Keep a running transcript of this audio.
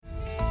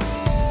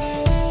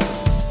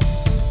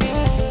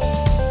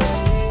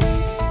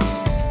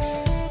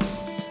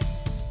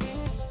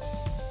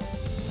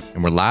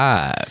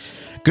live.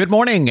 Good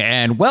morning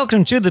and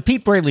welcome to the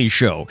Pete Braley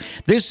Show.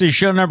 This is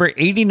show number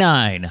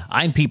 89.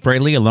 I'm Pete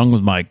Braley along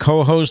with my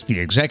co-host, the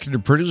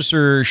executive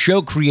producer,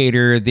 show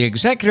creator, the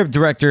executive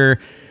director,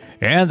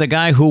 and the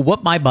guy who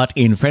whooped my butt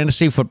in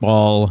fantasy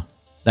football.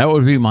 That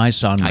would be my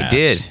son, Matt. I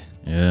did.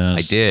 Yes.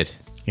 I did.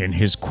 In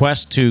his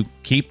quest to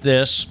keep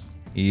this,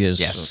 he is...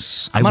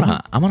 Yes. I'm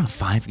on a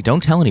 5...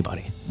 Don't tell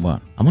anybody.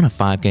 What? I'm on a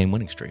 5-game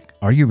winning streak.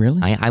 Are you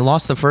really? I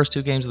lost the first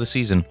 2 games of the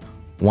season,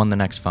 won the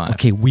next 5.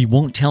 Okay, we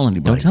won't tell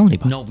anybody. Don't tell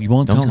anybody. No, we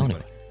won't tell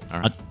anybody. All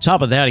right. On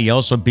top of that, he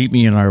also beat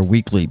me in our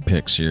weekly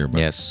picks here. But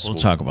Yes. we'll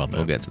talk about that.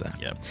 We'll get to that.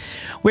 Yeah.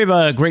 We have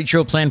a great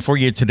show planned for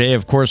you today.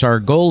 Of course, our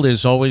goal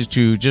is always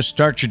to just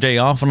start your day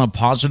off on a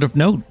positive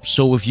note.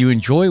 So if you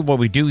enjoy what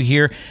we do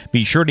here,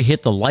 be sure to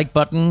hit the like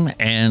button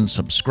and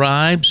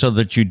subscribe so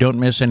that you don't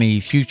miss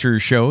any future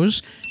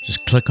shows.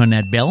 Just click on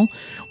that bell.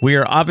 We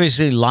are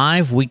obviously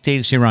live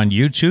weekdays here on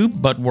YouTube,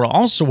 but we're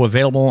also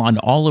available on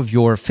all of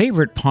your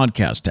favorite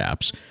podcast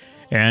apps.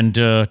 And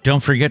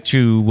don't forget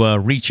to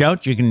reach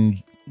out. You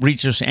can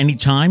reach us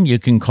anytime. You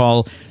can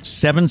call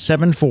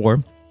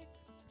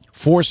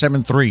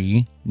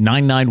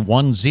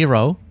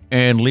 774-473-9910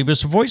 and leave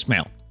us a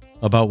voicemail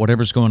about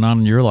whatever's going on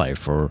in your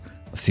life, or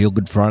a Feel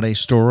Good Friday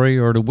story,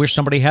 or to wish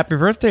somebody happy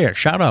birthday or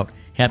shout out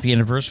happy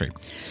anniversary.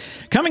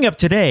 Coming up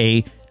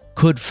today,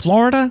 could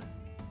Florida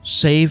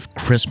save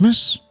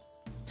Christmas?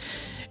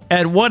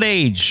 At what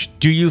age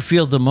do you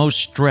feel the most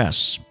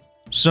stress?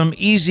 Some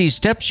easy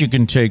steps you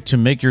can take to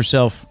make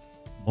yourself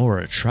more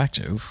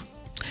attractive.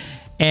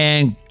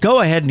 And go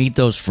ahead and eat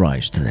those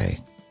fries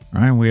today.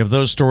 All right, we have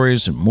those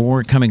stories and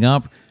more coming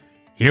up.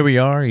 Here we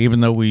are,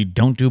 even though we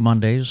don't do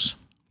Mondays.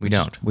 We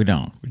don't. We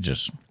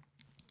just...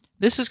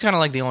 This is kind of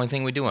like the only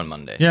thing we do on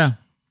Monday. Yeah.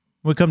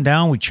 We come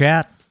down, we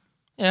chat.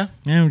 Yeah.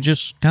 And we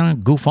just kind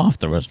of goof off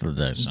the rest of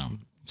the day. So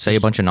Say a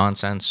bunch of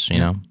nonsense, you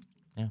know.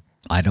 Yeah.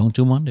 I don't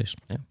do Mondays.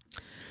 Yeah.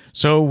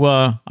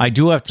 So I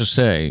do have to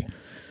say,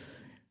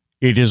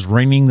 it is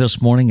raining this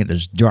morning. It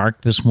is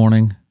dark this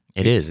morning.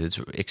 It is. It's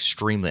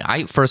extremely...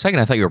 For a second,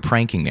 I thought you were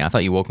pranking me. I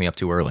thought you woke me up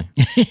too early.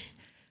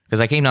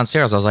 Because I came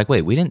downstairs. I was like,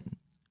 wait, we didn't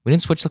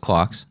switch the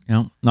clocks.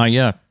 No, not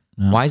yet.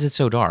 No. Why is it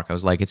so dark? I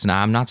was like,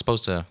 I'm not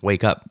supposed to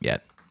wake up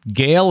yet.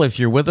 Gail, if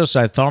you're with us,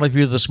 I thought of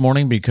you this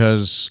morning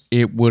because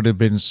it would have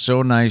been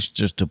so nice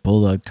just to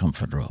pull that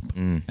comforter up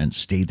and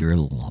stay there a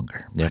little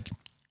longer. Yeah. But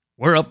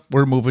we're up.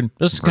 We're moving.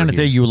 This is the kind of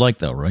day you like,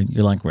 though, right?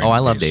 You like rain. Oh, I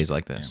love days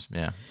like this.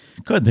 Yeah.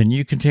 Good. Then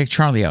you can take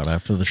Charlie out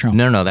after the show.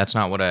 No, that's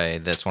not what I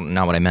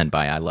meant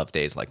by I love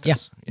days like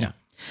this. Yeah.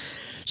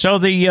 So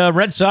the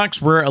Red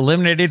Sox were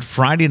eliminated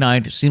Friday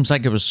night. It seems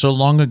like it was so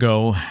long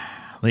ago.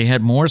 They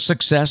had more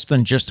success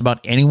than just about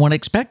anyone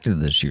expected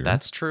this year.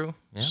 That's true.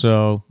 Yeah.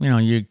 So,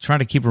 you try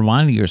to keep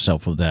reminding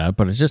yourself of that,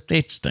 but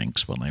it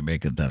stinks when they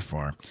make it that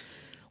far.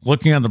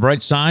 Looking on the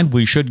bright side,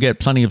 we should get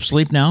plenty of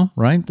sleep now,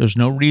 right? There's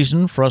no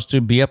reason for us to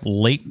be up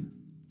late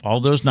all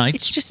those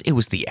nights. It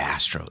was the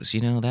Astros,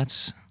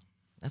 That's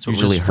what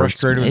You're really just hurts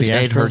frustrated me. with the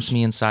It hurts Astros?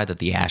 me inside that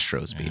the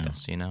Astros beat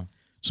us,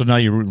 So now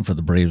you're rooting for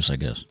the Braves, I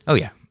guess. Oh,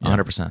 yeah,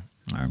 100%.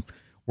 All right.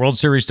 World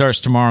Series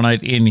starts tomorrow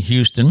night in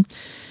Houston.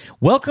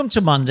 Welcome to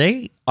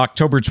Monday,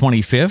 October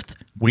 25th.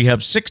 We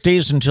have 6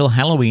 days until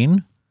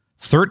Halloween,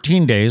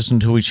 13 days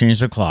until we change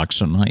the clock,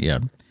 so not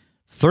yet.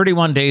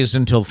 31 days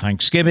until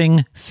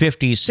Thanksgiving,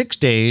 56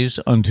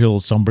 days until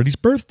somebody's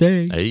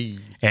birthday, Hey.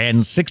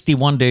 and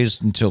 61 days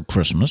until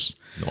Christmas.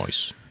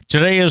 Nice.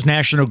 Today is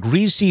National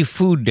Greasy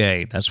Food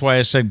Day. That's why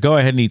I said go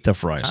ahead and eat the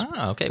fries.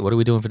 Ah, okay. What are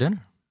we doing for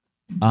dinner?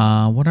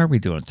 What are we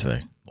doing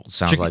today? Well, it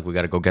sounds like we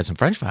got to go get some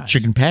French fries.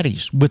 Chicken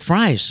patties with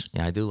fries.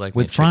 Yeah, I do like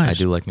with fries. I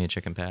do like me a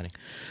chicken patty.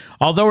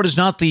 Although it is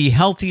not the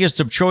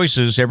healthiest of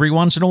choices, every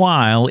once in a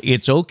while,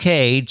 it's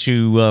okay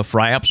to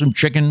fry up some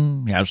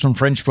chicken, have some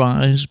French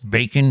fries,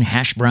 bacon,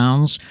 hash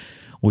browns.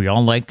 We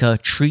all like a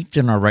treat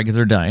in our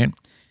regular diet.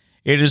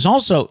 It is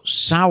also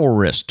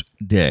Sourest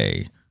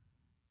Day.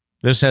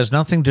 This has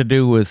nothing to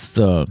do with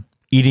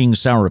eating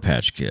Sour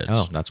Patch Kids.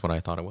 Oh, that's what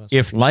I thought it was.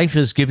 If life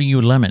is giving you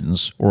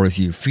lemons, or if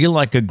you feel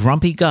like a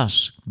grumpy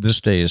Gus,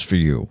 this day is for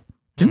you.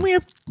 Didn't we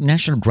have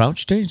National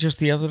Grouch Day just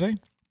the other day?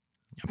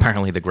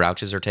 Apparently the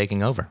grouches are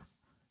taking over.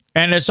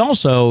 And it's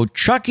also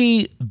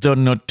Chucky the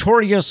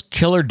Notorious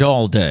Killer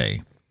Doll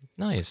Day.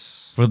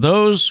 Nice. For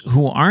those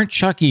who aren't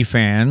Chucky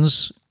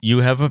fans, you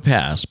have a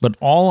pass, but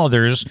all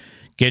others,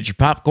 get your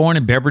popcorn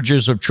and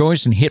beverages of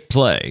choice and hit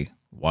play,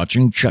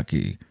 watching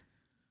Chucky.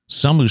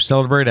 Some who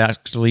celebrate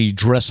actually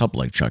dress up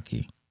like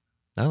Chucky.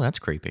 Oh, that's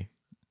creepy.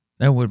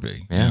 That would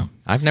be. Yeah.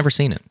 I've never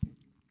seen it.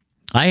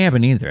 I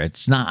haven't either.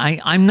 It's not.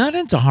 I'm not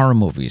into horror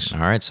movies. All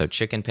right, so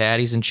chicken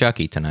patties and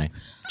Chucky tonight.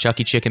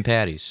 Chucky chicken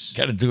patties.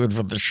 Got to do it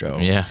for the show.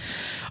 Yeah.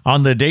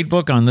 On the date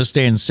book, on this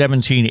day in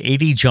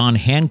 1780, John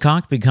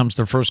Hancock becomes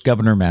the first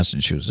governor of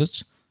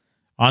Massachusetts.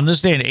 On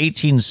this day in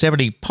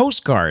 1870,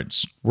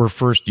 postcards were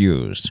first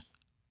used.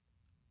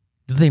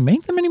 Do they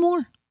make them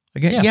anymore?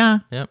 Again, Yeah.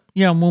 Yep.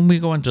 Yeah, when we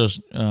go into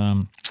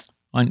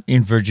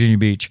in Virginia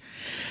Beach.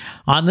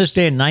 On this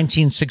day in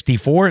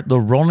 1964, the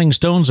Rolling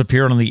Stones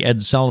appeared on the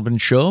Ed Sullivan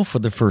Show for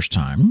the first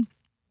time.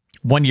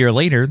 1 year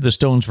later, the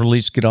Stones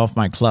released Get Off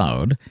My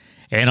Cloud.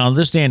 And on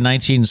this day in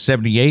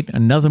 1978,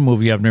 another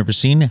movie I've never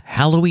seen,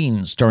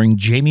 Halloween, starring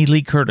Jamie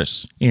Lee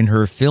Curtis, in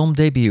her film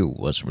debut,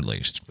 was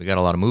released. We got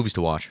a lot of movies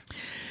to watch.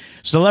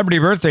 Celebrity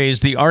birthdays.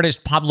 The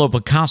artist Pablo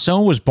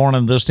Picasso was born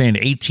on this day in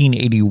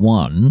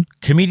 1881.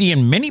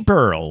 Comedian Minnie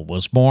Pearl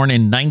was born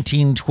in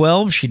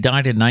 1912. She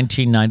died in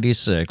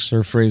 1996.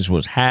 Her phrase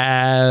was,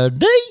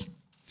 howdy.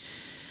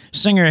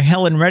 Singer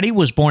Helen Reddy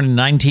was born in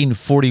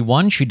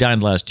 1941. She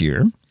died last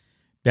year.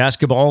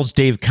 Basketball's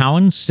Dave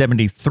Cowan,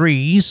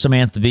 73.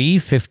 Samantha Bee,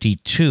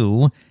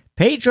 52.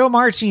 Pedro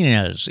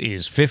Martinez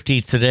is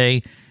 50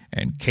 today.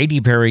 And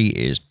Katy Perry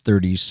is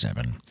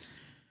 37.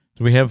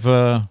 Do we have...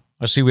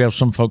 I see we have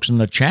some folks in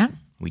the chat.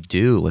 We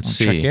do. Let's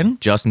see. Check in.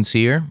 Justin's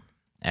here.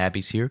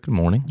 Abby's here. Good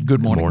morning.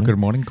 Good morning. Good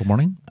morning. Good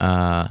morning.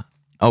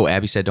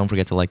 Abby said, don't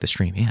forget to like the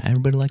stream. Yeah,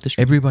 everybody like the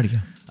stream. Everybody.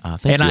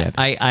 Thank you,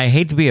 Abby. I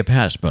hate to be a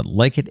pest, but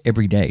like it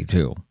every day,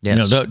 too.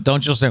 Yes.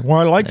 Don't just say,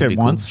 well, I liked That'd it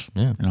be once.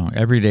 cool. Yeah.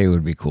 Every day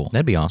would be cool.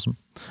 That'd be awesome.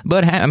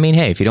 But, I mean,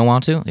 hey, if you don't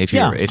want to, if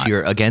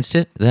you're against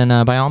it, then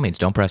by all means,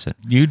 don't press it.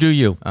 You do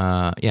you.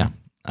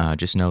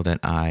 Just know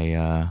that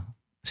I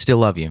still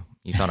love you.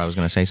 You thought I was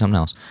going to say something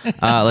else.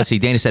 Let's see.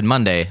 Dana said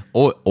Monday.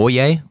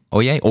 Oye.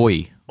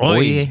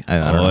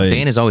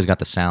 Dana's always got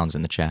the sounds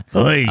in the chat.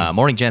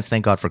 Morning, gents.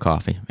 Thank God for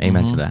coffee.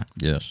 Amen to that.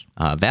 Yes.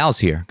 Val's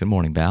here. Good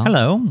morning, Val.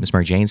 Hello. Miss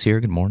Mary Jane's here.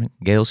 Good morning.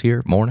 Gail's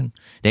here. Morning.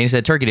 Dana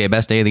said Turkey Day,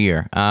 best day of the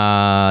year.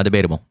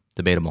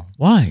 Debatable.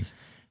 Why?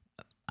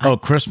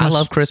 Christmas? I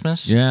love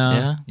Christmas.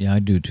 Yeah, I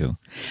do too.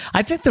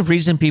 I think the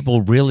reason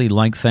people really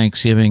like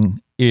Thanksgiving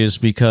is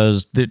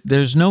because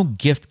there's no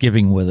gift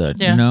giving with it.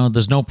 Yeah.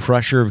 There's no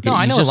pressure. No,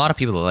 I know a lot of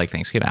people that like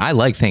Thanksgiving. I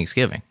like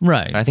Thanksgiving.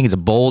 Right. But I think it's a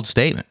bold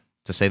statement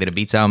to say that it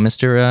beats out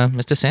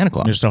Mr. Santa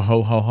Claus. Mr.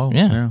 Ho Ho Ho.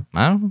 Yeah.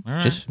 I don't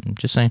know.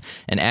 Just saying.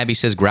 And Abby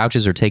says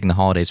Grouches are taking the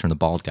holidays from the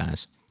bald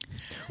guys.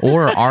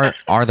 Or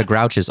are the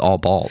Grouches all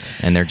bald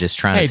and they're just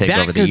trying to take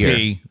over the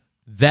year?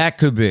 That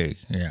could be.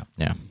 Yeah.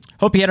 Yeah.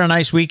 Hope you had a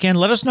nice weekend.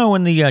 Let us know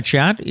in the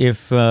chat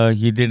if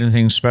you did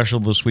anything special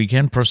this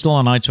weekend.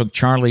 Priscilla and I took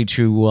Charlie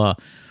to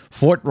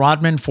Fort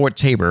Rodman, Fort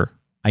Tabor.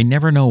 I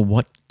never know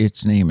what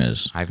its name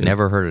is. I've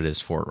never heard it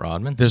as Fort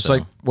Rodman. There's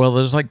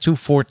like two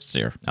forts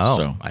there. Oh,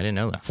 so. I didn't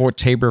know that. Fort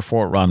Tabor,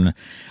 Fort Rodman.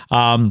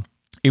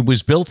 It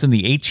was built in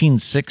the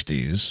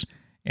 1860s,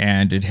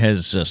 and it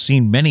has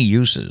seen many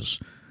uses.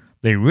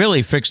 They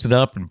really fixed it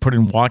up and put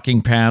in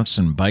walking paths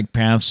and bike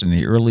paths in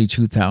the early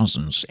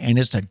 2000s, and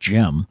it's a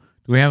gem.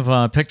 Do we have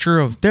a picture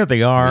of... There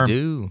they are. We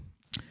do.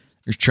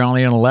 There's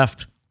Charlie on the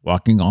left,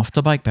 walking off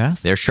the bike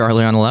path. There's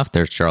Charlie on the left.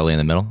 There's Charlie in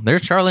the middle.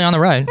 There's Charlie on the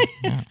right.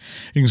 Yeah.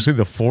 You can see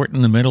the fort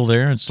in the middle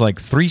there. It's like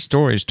 3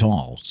 stories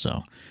tall.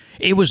 So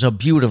it was a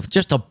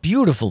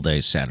beautiful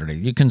day Saturday.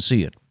 You can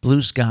see it.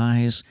 Blue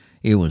skies.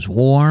 It was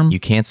warm. You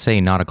can't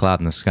say not a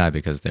cloud in the sky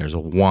because there's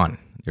one.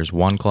 There's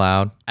one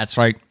cloud. That's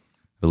right. I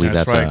believe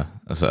that's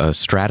a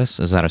stratus.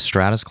 Is that a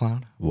stratus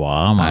cloud?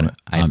 Wow.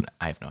 I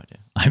have no idea.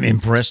 I'm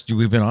impressed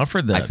we've been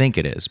offered that. I think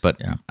it is, but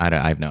yeah.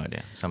 I have no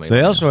idea.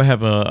 They also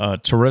have a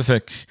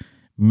terrific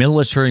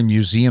military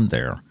museum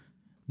there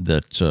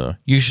that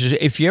you should,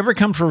 if you ever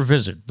come for a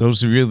visit,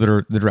 those of you that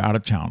are out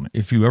of town,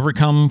 if you ever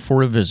come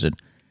for a visit,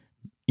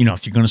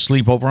 if you're going to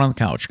sleep over on the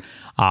couch,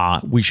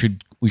 we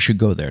should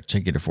go there,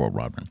 take you to Fort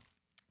Rodman.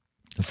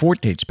 The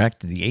fort dates back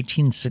to the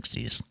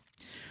 1860s. A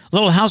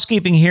little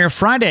housekeeping here.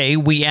 Friday,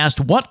 we asked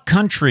what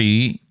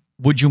country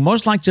would you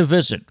most like to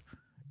visit?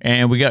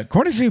 And we got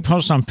quite a few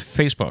posts on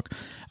Facebook.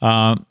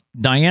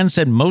 Diane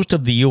said most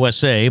of the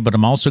USA, but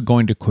I'm also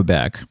going to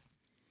Quebec.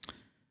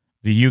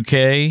 The UK,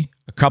 a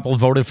couple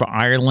voted for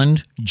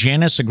Ireland.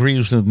 Janice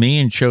agrees with me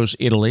and chose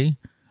Italy.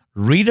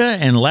 Rita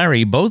and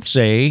Larry both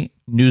say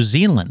New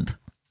Zealand.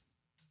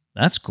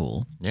 That's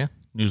cool. Yeah.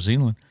 New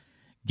Zealand.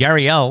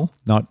 Gary L.,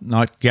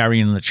 not Gary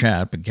in the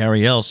chat, but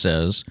Gary L.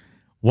 says,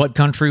 what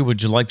country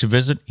would you like to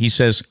visit? He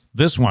says,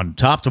 this one,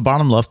 top to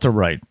bottom, left to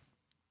right.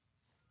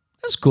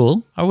 That's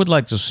cool. I would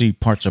like to see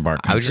parts of our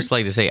country. I would just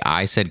like to say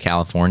I said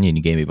California and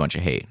you gave me a bunch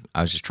of hate.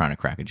 I was just trying to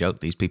crack a joke.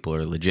 These people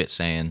are legit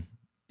saying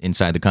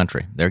inside the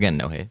country. They're getting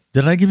no hate.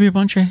 Did I give you a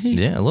bunch of hate?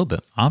 Yeah, a little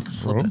bit. I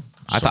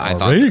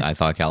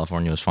thought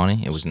California was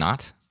funny. It was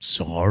not.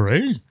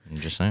 Sorry. I'm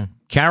just saying.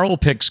 Carol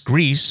picks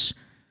Greece.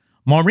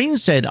 Maureen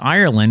said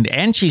Ireland,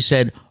 and she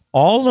said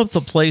all of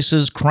the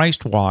places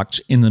Christ walked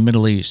in the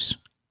Middle East.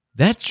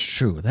 That's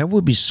true. That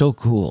would be so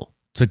cool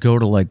to go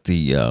to like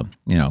the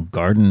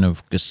Garden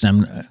of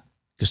Gethsemane.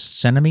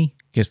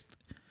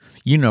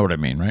 You know what I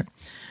mean, right?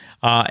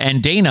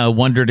 And Dana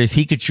wondered if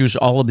he could choose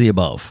all of the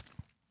above.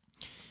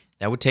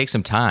 That would take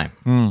some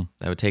time.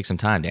 That would take some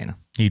time, Dana.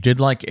 He did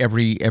like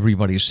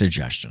everybody's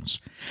suggestions.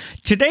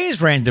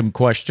 Today's random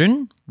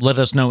question, let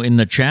us know in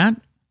the chat.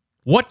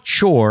 What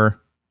chore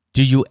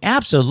do you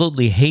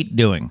absolutely hate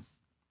doing?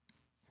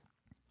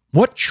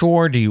 What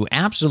chore do you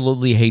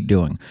absolutely hate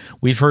doing?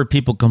 We've heard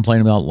people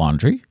complain about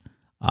laundry.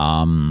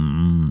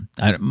 The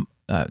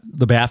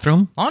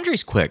bathroom.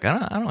 Laundry's quick.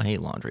 I don't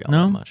hate laundry all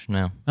that much.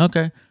 No.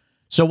 Okay.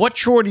 So what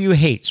chore do you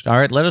hate? All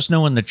right, let us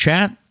know in the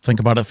chat. Think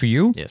about it for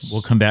you. Yes.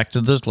 We'll come back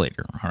to this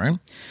later. All right.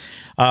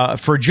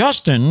 For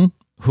Justin,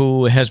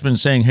 who has been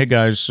saying, hey,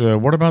 guys,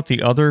 what about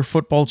the other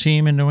football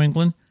team in New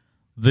England?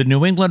 The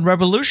New England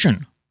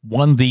Revolution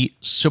won the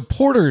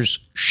Supporters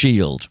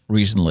Shield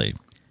recently.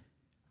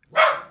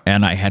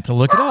 And I had to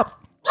look it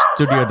up.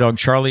 Studio dog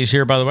Charlie's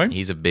here, by the way.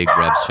 He's a big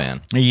Rebs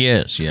fan. He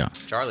is, yeah.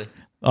 Charlie.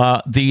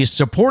 The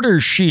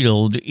Supporters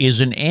Shield is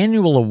an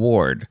annual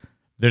award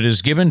that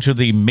is given to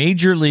the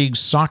Major League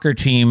Soccer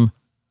team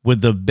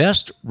with the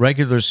best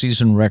regular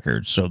season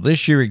record. So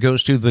this year it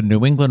goes to the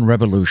New England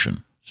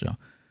Revolution.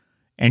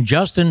 And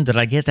Justin, did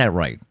I get that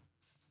right?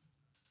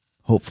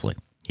 Hopefully.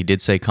 He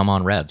did say, come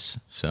on, Rebs.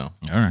 So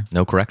all right.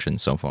 No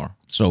corrections so far.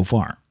 So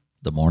far.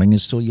 The morning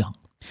is still young.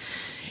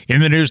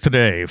 In the news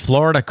today,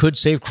 Florida could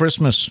save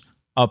Christmas.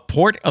 A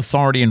port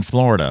authority in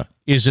Florida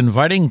is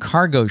inviting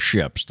cargo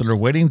ships that are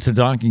waiting to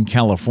dock in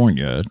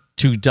California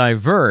to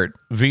divert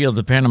via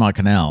the Panama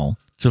Canal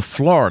to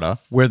Florida,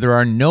 where there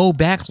are no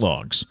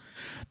backlogs.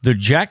 The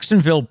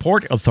Jacksonville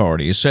Port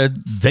Authority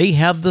said they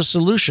have the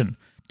solution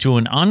to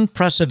an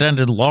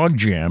unprecedented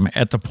logjam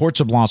at the ports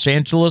of Los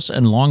Angeles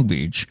and Long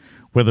Beach,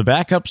 where the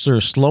backups are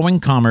slowing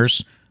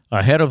commerce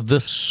ahead of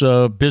this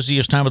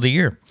busiest time of the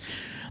year.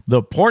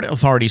 The Port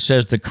Authority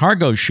says the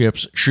cargo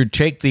ships should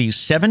take the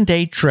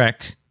 7-day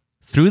trek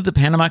through the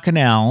Panama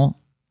Canal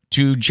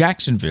to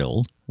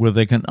Jacksonville, where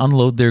they can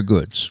unload their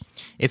goods.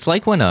 It's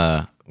like when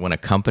a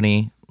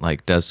company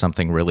does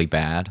something really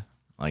bad,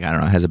 like, I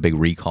don't know, has a big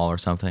recall or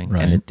something,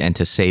 right. and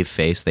to save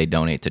face, they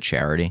donate to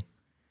charity.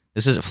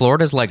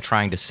 Florida's like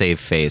trying to save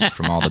face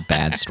from all the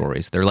bad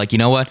stories. They're like, you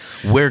know what?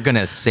 We're going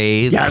to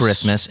save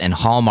Christmas, and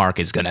Hallmark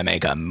is going to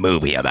make a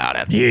movie about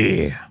it.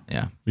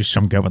 Yeah. There's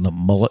some guy with a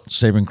mullet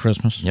saving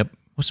Christmas. Yep.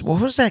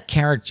 What was that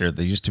character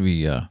that used to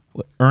be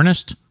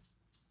Ernest?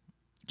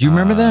 Do you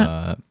remember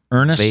that?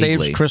 Ernest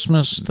vaguely. Saves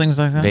Christmas, things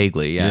like that?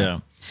 Vaguely, yeah.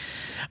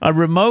 A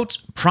remote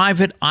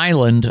private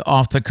island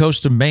off the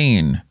coast of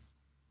Maine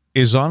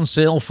is on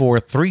sale for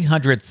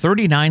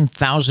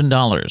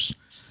 $339,000.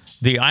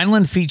 The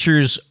island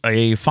features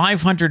a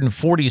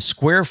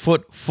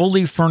 540-square-foot,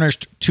 fully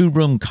furnished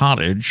two-room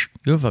cottage.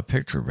 You have a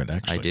picture of it,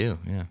 actually. I do,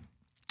 yeah.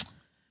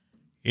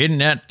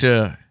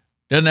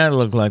 Doesn't that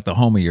look like the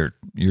home of your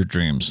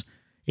dreams?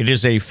 It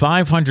is a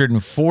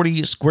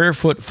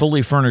 540-square-foot,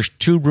 fully furnished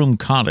two-room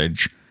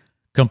cottage,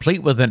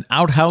 complete with an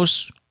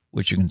outhouse,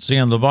 which you can see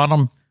on the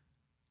bottom,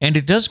 and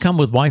it does come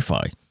with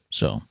Wi-Fi.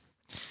 So,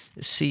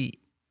 see,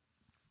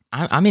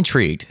 I'm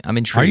intrigued.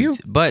 Are you?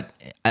 But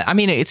I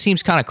mean, it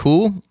seems kind of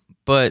cool.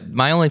 But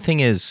my only thing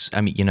is,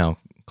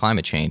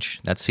 climate change.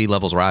 That sea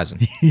level's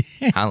rising.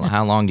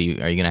 How long are you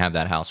going to have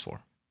that house for?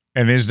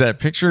 And is that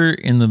picture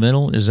in the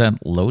middle? Is that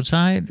low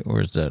tide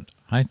or is that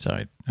high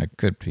tide? I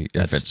could be.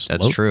 That's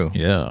true.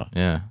 Yeah.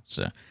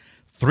 So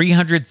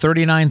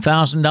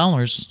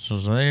 $339,000. So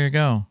there you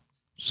go.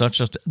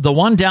 The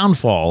one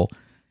downfall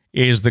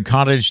is the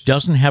cottage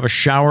doesn't have a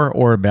shower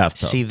or a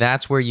bathtub. See,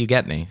 that's where you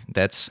get me.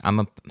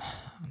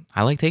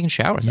 I like taking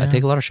showers. Yeah. I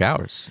take a lot of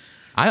showers.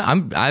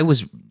 I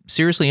was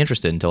seriously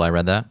interested until I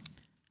read that.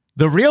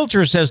 The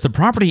realtor says the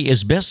property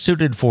is best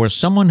suited for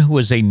someone who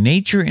is a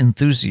nature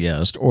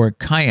enthusiast or a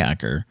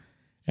kayaker,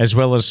 as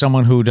well as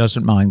someone who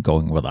doesn't mind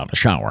going without a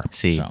shower.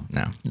 See,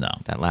 no.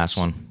 That last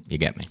one, you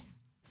get me.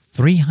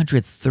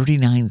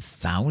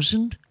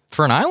 $339,000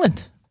 for an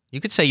island.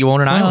 You could say you own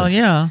an island.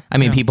 Yeah.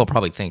 People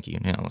probably think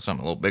something a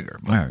little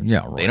bigger. But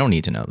yeah, right. They don't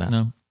need to know that.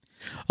 No.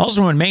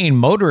 Also in Maine,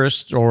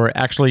 motorists, or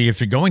actually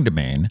if you're going to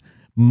Maine,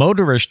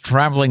 motorists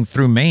traveling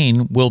through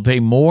Maine will pay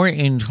more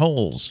in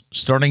tolls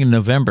starting in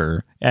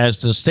November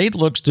as the state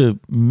looks to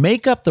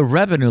make up the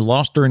revenue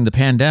lost during the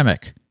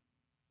pandemic.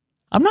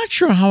 I'm not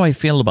sure how I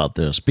feel about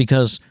this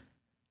because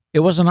it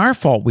wasn't our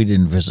fault we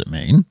didn't visit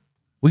Maine.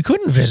 We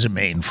couldn't visit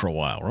Maine for a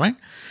while, right?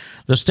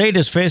 The state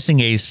is facing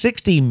a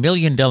 $60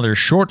 million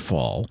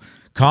shortfall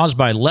caused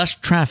by less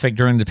traffic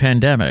during the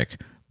pandemic.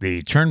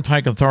 The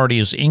Turnpike Authority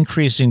is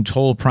increasing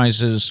toll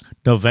prices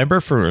November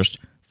 1st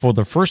for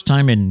the first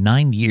time in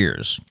 9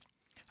 years.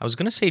 I was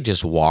going to say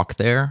just walk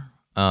there,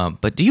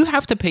 but do you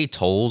have to pay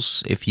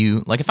tolls if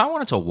I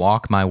wanted to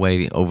walk my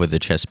way over the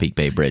Chesapeake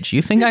Bay Bridge,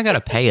 you think I got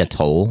to pay a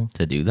toll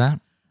to do that?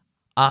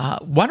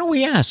 Why don't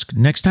we ask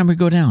next time we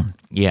go down?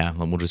 Yeah,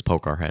 we'll just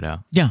poke our head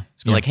out. Yeah.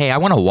 Just be like, hey, I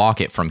want to walk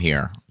it from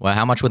here. Well,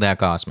 how much would that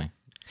cost me?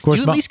 Of course,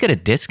 do you at least get a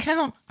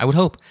discount? I would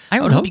hope.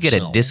 I would hope you get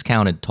so. a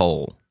discounted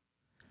toll.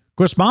 Of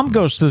course, Mom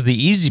goes through the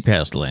Easy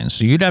Pass lane,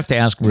 so you'd have to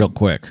ask real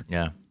quick.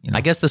 Yeah.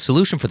 I guess the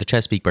solution for the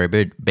Chesapeake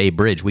Bay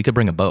Bridge, we could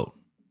bring a boat.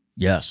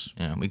 Yes.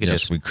 Yeah, we could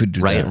we could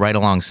do right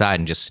alongside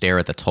and just stare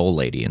at the toll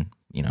lady and,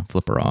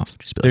 flip her off.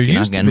 Just be like, You're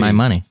not getting my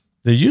money.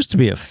 There used to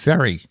be a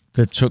ferry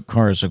that took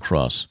cars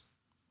across.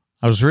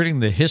 I was reading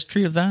the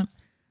history of that,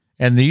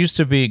 and there used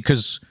to be,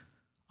 because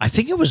I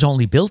think it was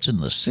only built in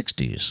the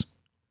 60s.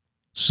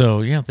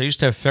 So, yeah, they used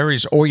to have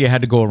ferries, or you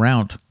had to go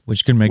around,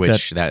 which can make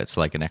that's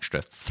like an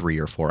extra 3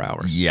 or 4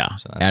 hours. Yeah,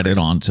 so added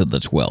on to the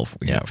 12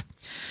 we have.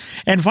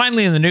 And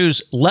finally in the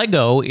news,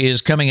 Lego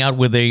is coming out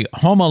with a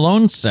Home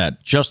Alone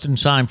set just in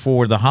time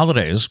for the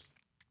holidays.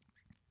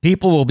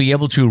 People will be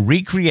able to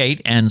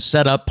recreate and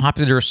set up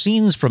popular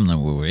scenes from the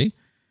movie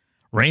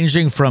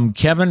ranging from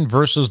Kevin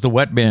versus the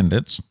Wet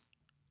Bandits,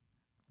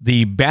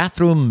 the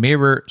bathroom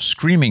mirror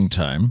screaming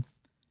time,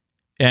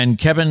 and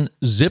Kevin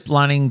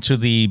ziplining to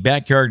the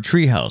backyard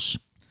treehouse.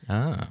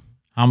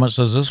 How much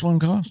does this one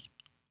cost?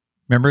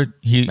 Remember?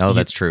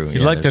 That's true. He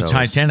liked the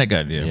Titanic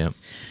idea. Yep.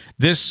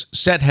 This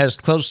set has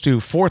close to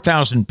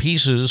 4,000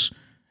 pieces.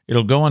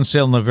 It'll go on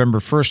sale November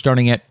 1st,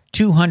 starting at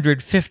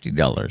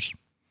 $250.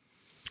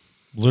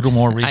 A little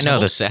more reasonable. I know.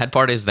 The sad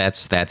part is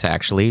that's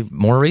actually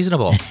more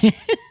reasonable. A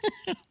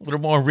little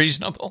more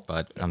reasonable.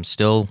 But I'm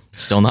still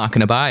not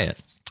going to buy it.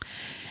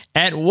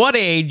 At what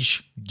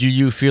age do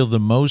you feel the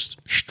most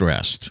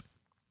stressed?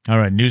 All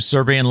right, new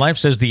survey in Life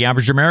says the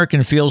average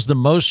American feels the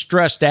most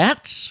stressed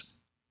at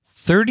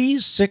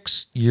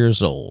 36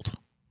 years old.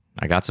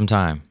 I got some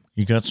time.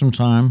 You got some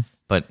time?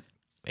 But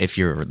if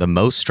you're the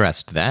most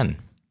stressed then,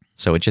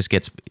 so it just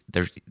gets,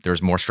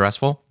 there's more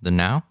stressful than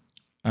now?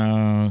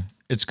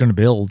 It's going to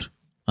build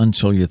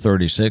until you're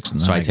 36. And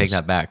so I take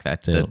that back.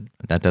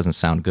 That doesn't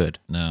sound good.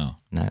 No.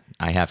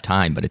 I have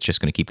time, but it's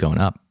just going to keep going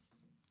up.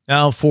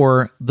 Now,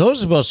 for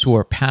those of us who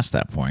are past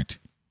that point,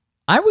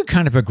 I would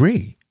kind of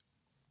agree.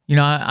 You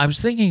know, I was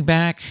thinking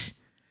back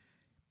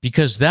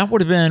because we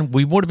would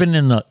have been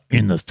in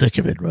the thick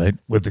of it, right?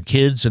 With the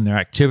kids and their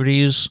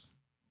activities.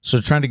 So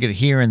trying to get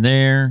here and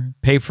there,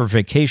 pay for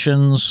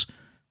vacations.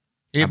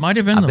 It might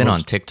have been I've been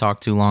on TikTok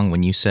too long.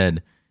 When you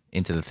said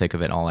into the thick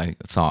of it, all I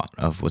thought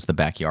of was the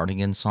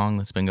Backyardigans song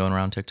that's been going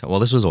around TikTok. Well,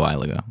 this was a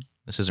while ago.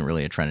 This isn't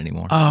really a trend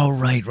anymore. Oh,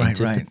 right.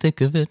 Into the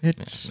thick of it.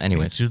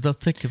 Anyway, into the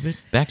thick of it.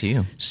 Back to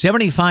you.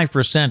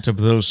 75% of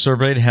those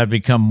surveyed have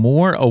become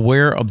more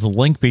aware of the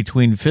link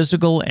between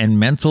physical and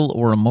mental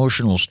or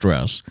emotional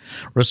stress.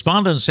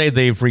 Respondents say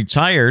they've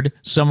retired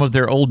some of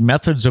their old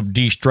methods of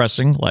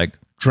de-stressing, like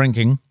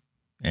drinking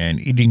and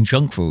eating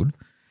junk food.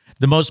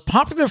 The most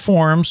popular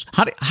forms,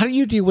 how do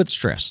you deal with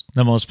stress?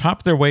 The most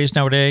popular ways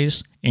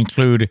nowadays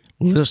include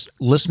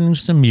listening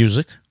to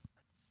music.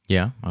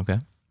 Yeah, okay.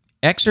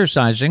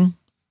 Exercising,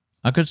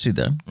 I could see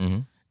that. Mm-hmm.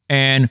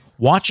 And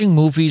watching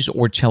movies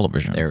or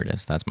television. There it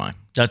is. That's mine.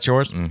 That's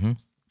yours? Mm-hmm.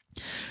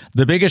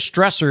 The biggest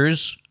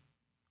stressors,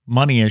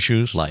 money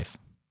issues. Life.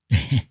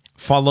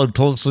 Followed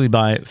closely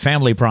by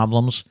family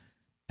problems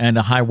and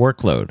a high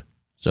workload.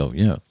 So,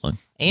 yeah.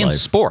 And life.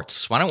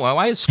 sports.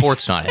 Why is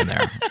sports not in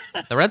there?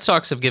 The Red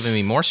Sox have given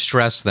me more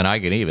stress than I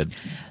can even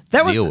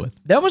deal with.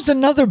 That was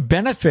another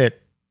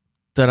benefit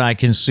that I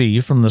can see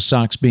from the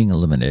Sox being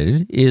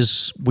eliminated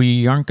is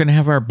we aren't going to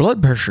have our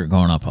blood pressure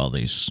going up all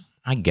these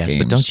I guess,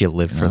 games, but don't you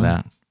live for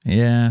that?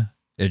 Yeah.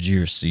 Edge of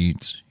your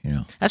seats,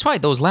 That's why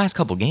those last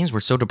couple games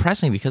were so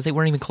depressing because they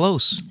weren't even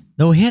close.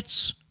 No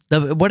hits.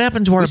 What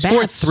happened to our bats? We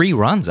scored 3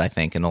 runs, I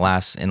think, in the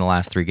last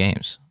 3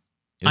 games.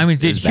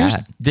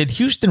 Did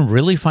Houston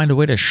really find a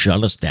way to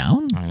shut us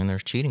down? I mean,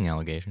 there's cheating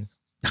allegations.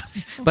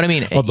 But I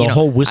mean, the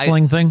whole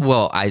whistling thing?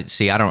 Well, I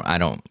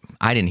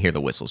didn't hear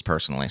the whistles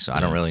personally, so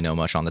I don't really know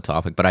much on the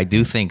topic, but I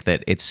do think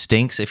that it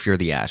stinks if you're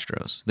the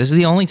Astros. This is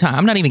the only time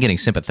I'm not even getting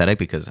sympathetic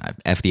because I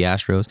F the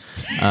Astros.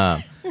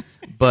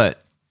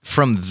 But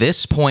from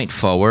this point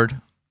forward,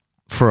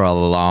 for a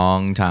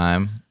long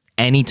time,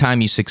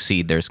 anytime you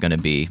succeed, there's going to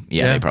be,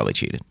 they probably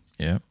cheated.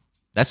 Yeah.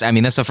 That's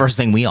the first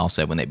thing we all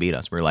said when they beat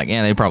us. We're like,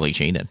 yeah, they probably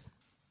cheated.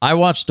 I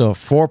watched a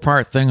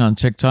 4-part thing on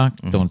TikTok.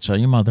 Mm-hmm. Don't tell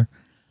your mother.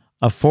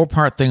 A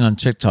 4-part thing on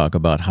TikTok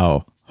about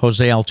how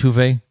Jose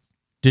Altuve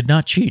did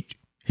not cheat.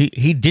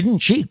 He didn't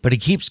cheat, but he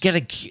keeps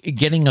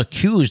getting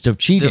accused of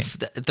cheating.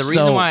 The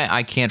reason why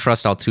I can't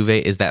trust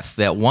Altuve is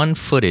that one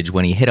footage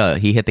when he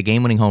hit the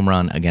game-winning home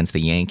run against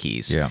the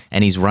Yankees,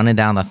 and he's running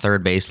down the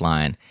third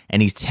baseline,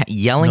 and he's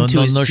yelling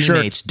to his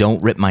teammates, shirt.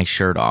 "Don't rip my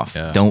shirt off!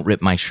 Yeah. Don't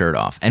rip my shirt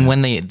off!" And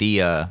when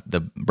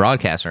the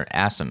broadcaster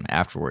asked him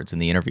afterwards in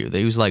the interview,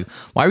 he was like,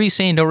 "Why were you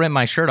saying don't rip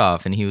my shirt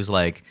off?" And he was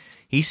like,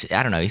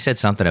 I don't know. He said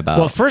something about.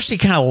 Well, first he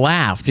kind of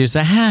laughed. He was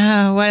like,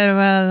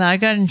 well, I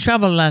got in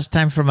trouble last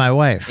time for my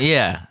wife.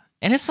 Yeah,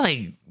 and it's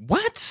like,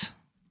 what?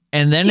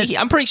 And then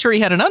I'm pretty sure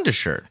he had an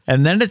undershirt.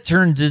 And then it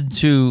turned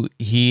into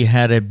he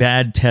had a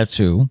bad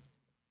tattoo.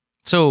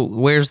 So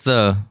where's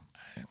the?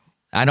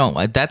 I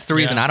don't. That's the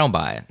reason I don't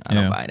buy it. I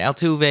don't buy it.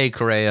 Altuve,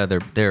 Correa,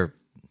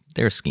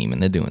 they're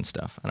scheming. They're doing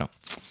stuff. I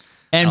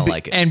don't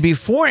like it. And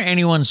before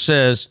anyone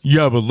says,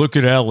 yeah, but look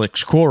at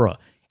Alex Cora.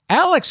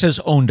 Alex has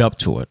owned up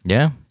to it.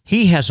 Yeah.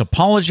 He has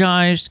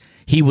apologized.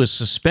 He was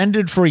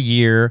suspended for a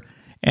year.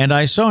 And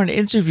I saw an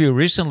interview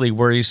recently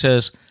where he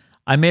says,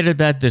 I made a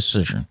bad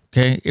decision.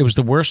 Okay. It was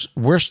the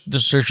worst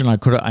decision I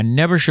could have. I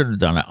never should have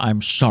done it.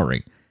 I'm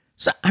sorry.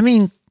 So, I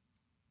mean,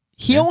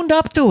 he owned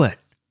up to it.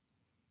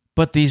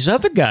 But these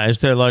other guys,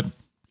 they're like,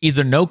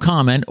 either no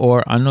comment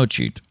or I'm no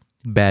cheat.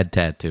 Bad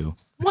tattoo.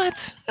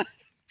 What?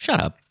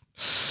 Shut up.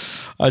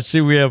 I see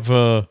we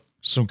have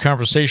some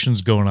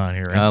conversations going on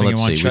here.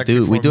 Let's see.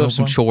 We do have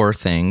some chore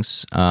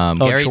things.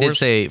 Gary chores? did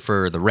say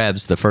for the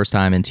Rebs, the first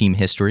time in team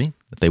history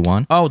that they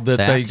won. Oh, that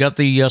they got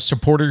the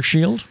supporter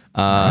shield?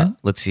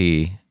 Let's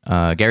see.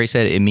 Gary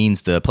said it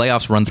means the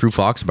playoffs run through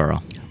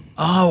Foxborough.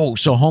 Oh,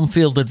 so home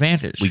field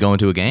advantage. We go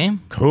into a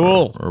game?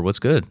 Cool. Or what's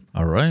good?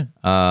 All right.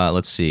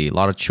 Let's see. A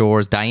lot of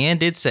chores. Diane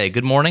did say,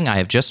 "Good morning. I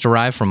have just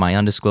arrived from my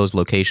undisclosed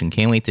location.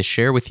 Can't wait to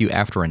share with you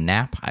after a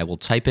nap. I will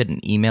type it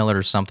and email it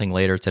or something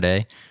later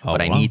today.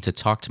 But I need to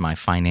talk to my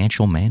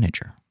financial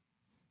manager."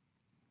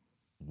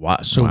 Wow.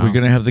 So we're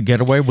going to have the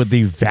getaway with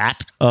the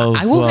vat of...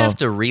 I will have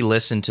to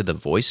re-listen to the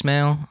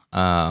voicemail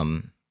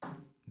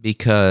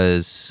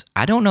because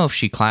I don't know if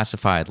she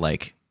classified,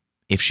 like,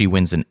 if she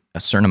wins a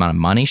certain amount of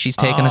money, she's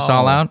taking us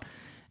all out.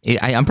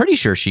 I'm pretty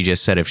sure she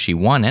just said if she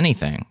won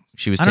anything,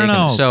 she was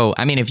taking... So,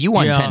 I mean, if you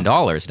won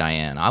 $10,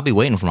 Diane, I'll be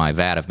waiting for my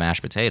vat of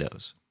mashed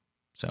potatoes.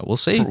 So we'll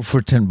see.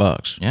 For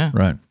 $10. Yeah.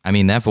 Right. I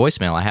mean, that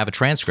voicemail, I have a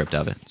transcript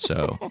of it.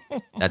 So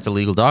that's a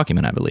legal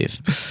document, I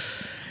believe.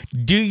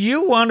 Do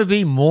you want to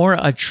be more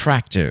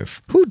attractive?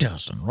 Who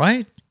doesn't,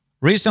 right?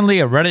 Recently,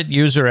 a Reddit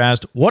user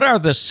asked, what are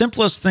the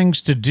simplest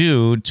things to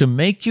do to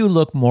make you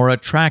look more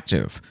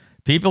attractive?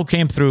 People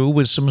came through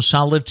with some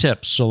solid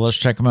tips, so let's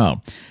check them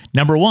out.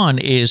 Number one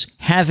is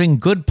having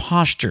good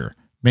posture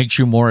makes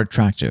you more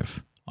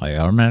attractive. I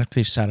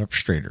automatically sat up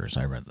straighter as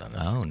I read that.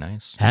 Oh,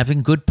 nice.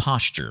 Having good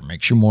posture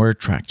makes you more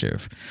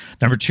attractive.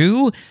 Number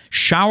two,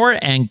 shower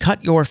and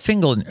cut your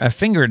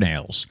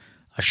fingernails.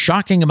 A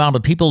shocking amount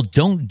of people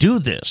don't do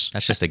this.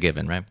 That's just a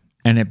given, right?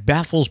 And it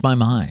baffles my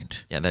mind.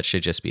 Yeah, that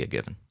should just be a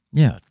given.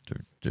 Yeah,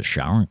 to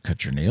shower and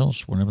cut your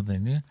nails whenever they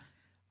need.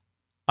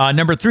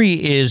 Number three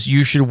is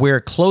you should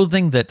wear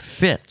clothing that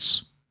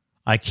fits.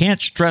 I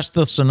can't stress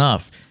this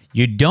enough.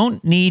 You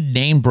don't need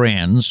name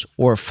brands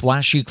or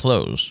flashy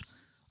clothes.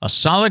 A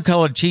solid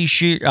colored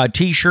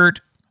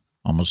t-shirt,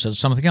 almost said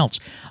something else.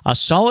 A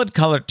solid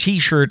colored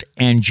t-shirt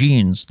and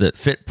jeans that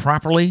fit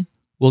properly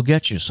will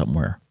get you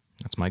somewhere.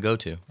 That's my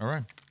go-to. All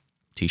right.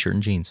 T-shirt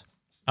and jeans.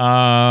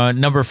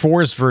 Number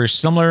four is very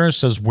similar. It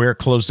says wear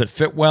clothes that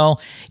fit well.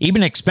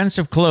 Even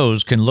expensive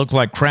clothes can look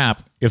like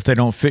crap if they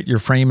don't fit your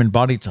frame and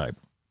body type.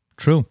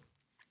 True.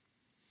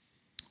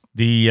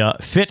 The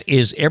fit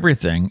is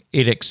everything.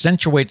 It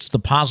accentuates the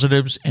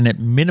positives and it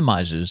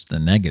minimizes the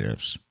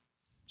negatives.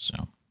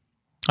 So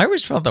I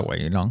always felt that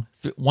way, you know.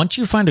 Once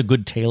you find a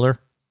good tailor,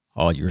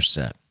 oh, you're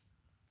set.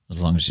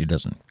 As long as he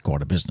doesn't go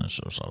out of business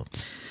or so.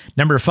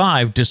 Number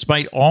five,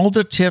 despite all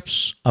the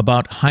tips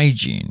about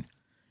hygiene,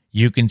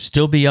 you can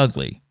still be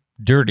ugly,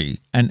 dirty,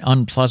 and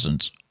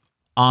unpleasant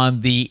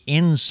on the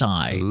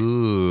inside.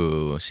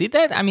 Ooh. See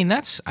that? I mean,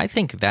 I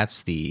think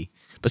that's the...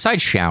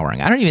 Besides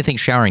showering, I don't even think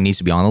showering needs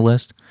to be on the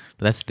list.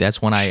 But that's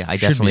one I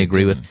definitely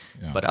agree with.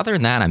 Yeah. But other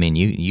than that, I mean,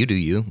 you do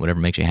you, whatever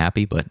makes you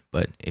happy. But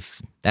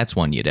if that's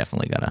one you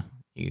definitely gotta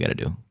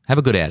do. Have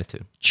a good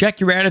attitude.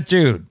 Check your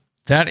attitude.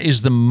 That is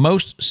the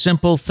most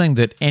simple thing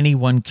that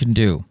anyone can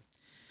do.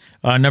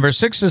 Number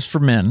six is for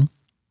men.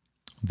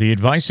 The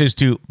advice is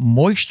to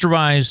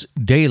moisturize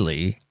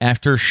daily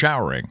after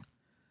showering.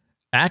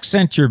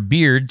 Accent your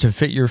beard to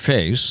fit your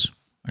face.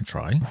 I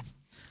try.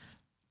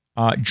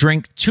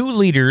 Drink 2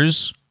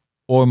 liters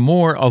or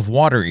more of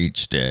water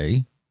each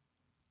day.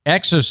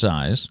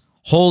 Exercise.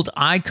 Hold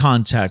eye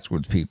contact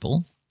with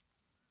people.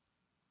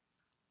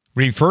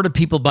 Refer to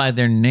people by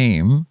their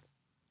name.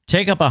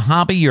 Take up a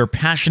hobby you're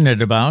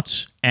passionate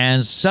about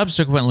and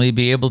subsequently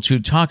be able to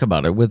talk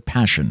about it with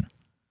passion.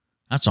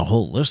 That's a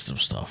whole list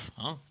of stuff.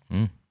 Huh?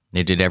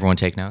 Did everyone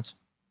take notes?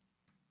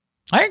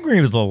 I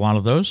agree with a lot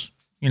of those.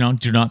 You know,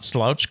 do not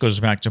slouch goes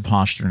back to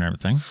posture and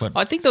everything. But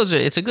I think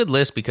it's a good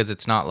list because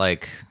it's not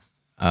like,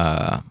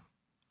 I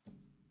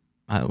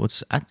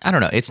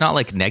don't know. It's not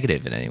like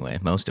negative in any way,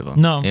 most of them.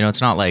 No. You know,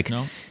 it's not like,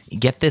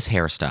 get this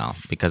hairstyle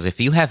because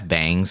if you have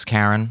bangs,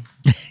 Karen...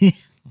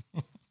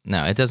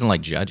 No, it doesn't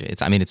like judge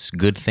it. It's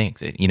good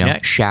things.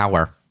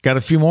 Shower. Got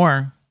a few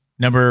more.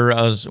 Where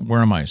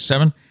am I?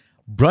 7.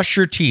 Brush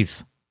your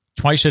teeth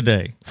twice a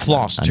day.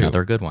 Floss too.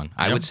 Another good one. Yep.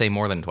 I would say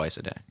more than twice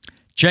a day.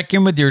 Check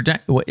in with your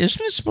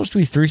isn't it supposed to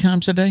be 3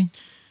 times a day?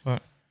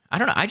 I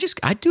don't know.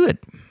 I do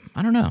it.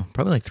 I don't know.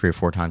 Probably like 3 or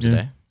 4 times a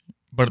day.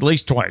 But at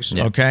least twice,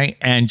 okay?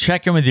 And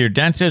check in with your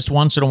dentist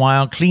once in a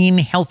while. Clean,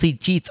 healthy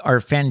teeth are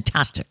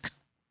fantastic.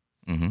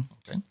 Mm-hmm.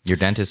 Okay. Your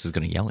dentist is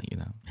going to yell at you,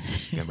 though.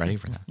 Get ready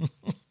for that.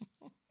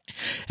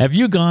 Have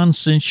you gone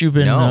since you've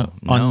been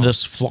on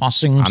this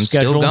flossing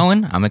schedule? I'm still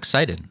going. I'm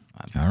excited.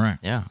 All right.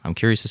 Yeah, I'm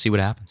curious to see what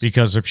happens.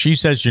 Because if she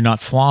says you're not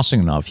flossing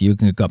enough, you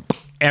can go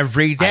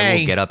every day. I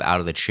will get up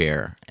out of the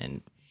chair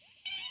and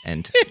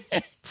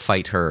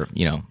fight her,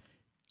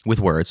 with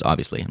words,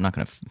 obviously. I'm not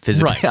going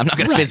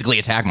to physically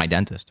attack my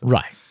dentist.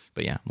 Right.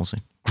 But yeah, we'll see.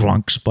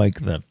 Grunk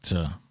spike that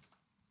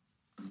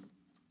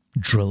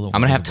drill.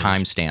 I'm going to have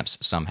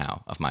timestamps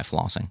somehow of my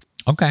flossing.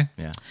 Okay.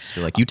 Yeah.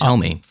 So you tell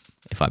me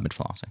if I've been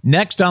flossing.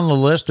 Next on the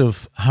list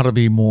of how to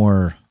be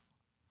more,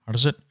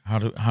 how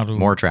to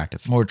more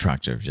attractive. More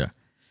attractive, yeah.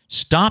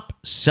 Stop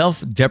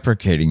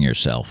self-deprecating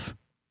yourself.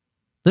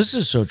 This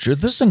is so true.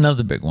 This is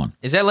another big one.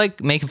 Is that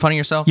like making fun of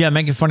yourself? Yeah,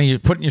 making fun of you,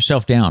 putting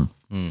yourself down.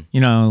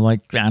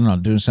 Like, I don't know,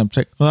 doing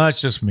something. Well, that's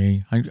just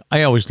me.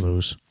 I always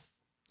lose.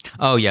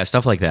 Oh, yeah,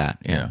 stuff like that.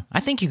 Yeah. I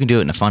think you can do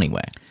it in a funny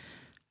way.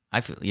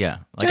 I feel, yeah.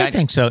 I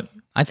think so.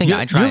 I think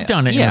I try. You've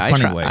done it in a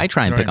funny way. I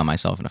try and pick on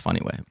myself in a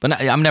funny way,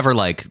 but I'm never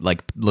like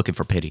looking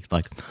for pity.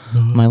 Like,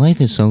 my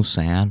life is so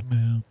sad.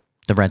 Yeah.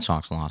 The Red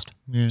Sox lost.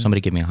 Yeah.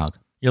 Somebody give me a hug.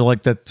 You're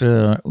like that.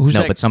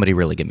 But somebody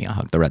really give me a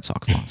hug. The Red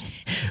Sox lost.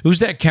 Who's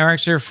that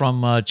character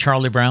from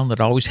Charlie Brown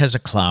that always has a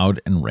cloud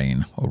and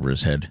rain over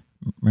his head?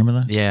 Remember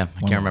that? Yeah, I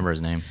can't remember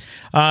his name.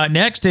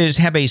 Next is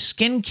have a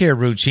skincare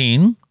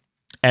routine.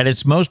 At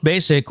its most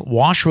basic,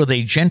 wash with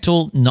a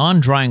gentle,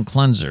 non-drying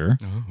cleanser.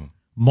 Oh.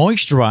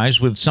 Moisturize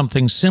with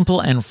something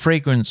simple and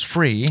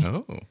fragrance-free.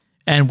 Oh.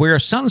 And wear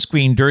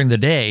sunscreen during the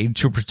day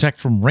to protect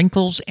from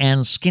wrinkles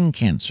and skin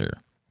cancer.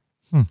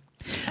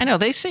 I know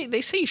they say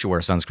you should wear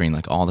sunscreen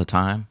like all the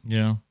time.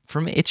 Yeah. For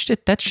me,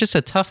 that's just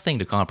a tough thing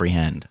to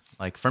comprehend.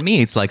 Like for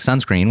me, it's like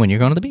sunscreen when you're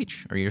going to the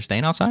beach or you're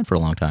staying outside for a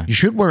long time. You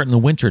should wear it in the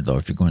winter though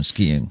if you're going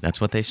skiing. That's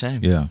what they say.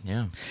 Yeah.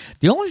 Yeah.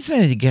 The only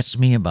thing that gets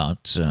me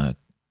about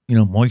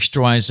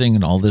moisturizing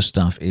and all this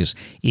stuff is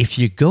if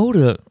you go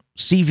to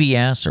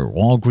CVS or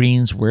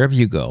Walgreens, wherever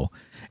you go,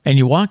 and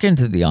you walk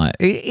into the aisle,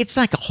 it's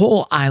like a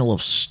whole aisle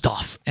of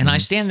stuff. And I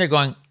stand there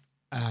going,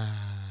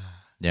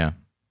 yeah.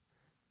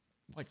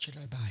 What should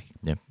I buy?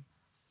 Yeah.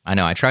 I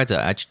know. I tried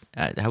to,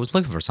 I was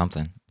looking for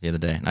something the other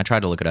day, and I tried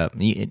to look it up.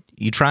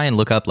 You try and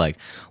look up, like,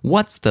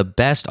 what's the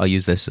best, I'll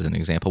use this as an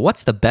example,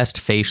 what's the best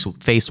face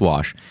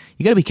wash?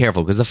 You got to be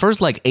careful, because the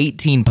first,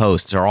 18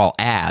 posts are all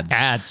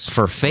ads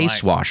for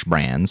face wash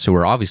brands who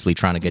are obviously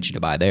trying to get you to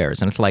buy theirs.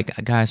 And it's like,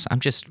 guys,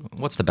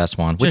 what's the best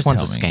one? Which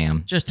one's a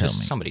scam? Just tell me.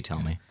 Somebody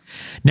tell me.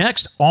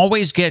 Next,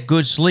 always get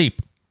good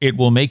sleep. It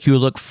will make you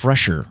look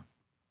fresher.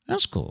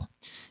 That's cool.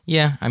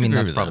 Yeah, I mean,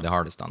 that's probably the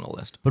hardest on the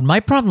list. But my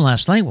problem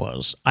last night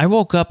was I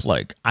woke up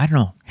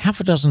half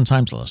a dozen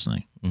times last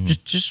night. Mm-hmm.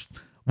 Just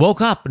woke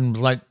up and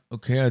was like,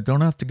 okay, I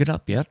don't have to get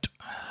up yet.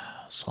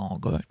 So I'll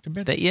go back to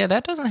bed.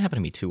 That doesn't happen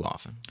to me too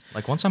often.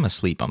 Like once I'm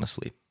asleep, I'm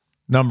asleep.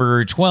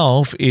 Number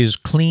 12 is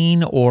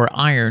clean or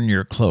iron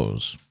your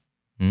clothes.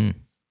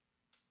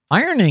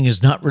 Ironing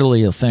is not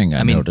really a thing,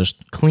 I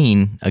noticed.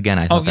 Clean, again,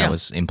 I thought that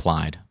was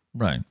implied.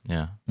 Right.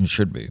 Yeah. It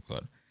should be,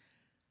 but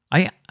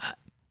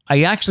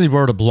I actually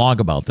wrote a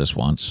blog about this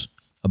once,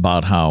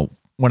 about how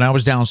when I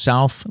was down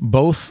south,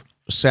 both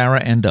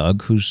Sarah and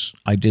Doug,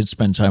 I did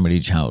spend time at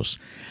each house,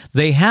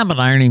 they have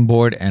an ironing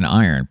board and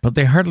iron, but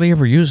they hardly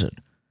ever use it.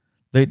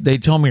 They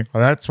told me,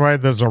 well, that's why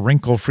there's a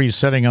wrinkle-free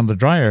setting on the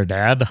dryer,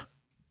 Dad.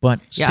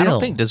 But still, I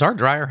don't think, does our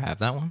dryer have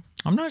that one?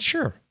 I'm not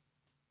sure.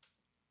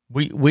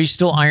 We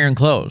still iron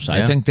clothes. Yeah.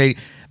 I think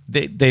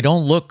they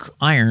don't look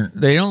iron.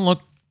 They don't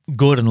look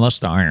good unless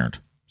they're ironed.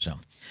 So.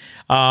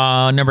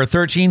 Number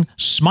 13,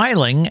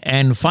 smiling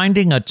and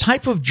finding a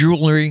type of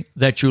jewelry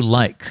that you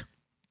like.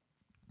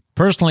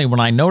 Personally, when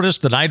I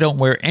noticed that I don't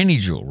wear any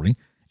jewelry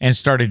and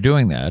started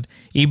doing that,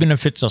 even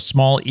if it's a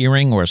small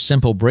earring or a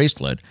simple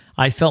bracelet,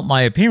 I felt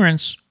my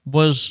appearance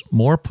was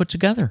more put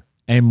together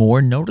and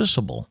more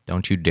noticeable.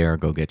 Don't you dare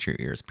go get your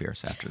ears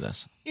pierced after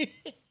this.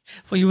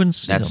 Well, you wouldn't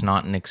see them. That's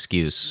not an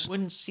excuse. You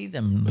wouldn't see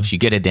them. If you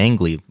get a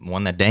dangly,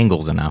 one that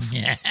dangles enough.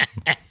 Yeah.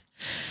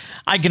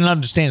 I can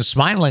understand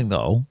smiling,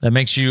 though. That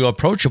makes you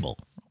approachable.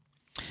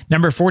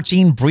 Number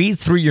 14, breathe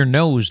through your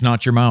nose,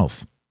 not your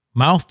mouth.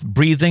 Mouth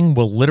breathing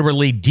will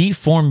literally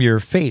deform your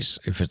face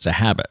if it's a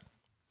habit.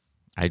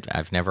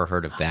 I've never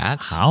heard of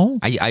that. How?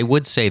 I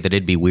would say that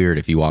it'd be weird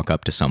if you walk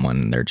up to someone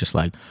and they're just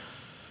like,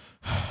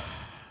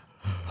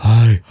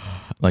 hi.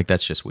 Like,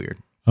 that's just weird.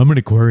 I'm an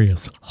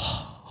Aquarius.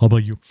 How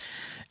about you?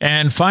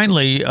 And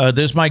finally,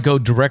 this might go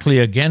directly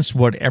against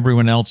what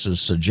everyone else is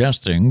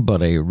suggesting,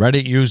 but a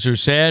Reddit user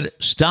said,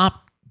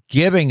 stop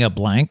giving a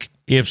blank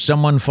if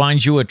someone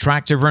finds you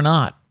attractive or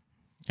not.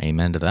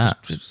 Amen to that.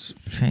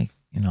 Hey,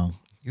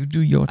 you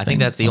do your thing. I think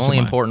that's the only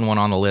important one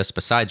on the list,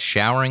 besides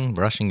showering,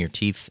 brushing your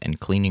teeth, and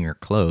cleaning your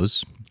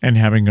clothes. And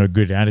having a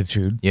good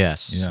attitude.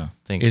 Yes. Yeah.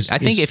 I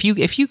think if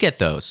you get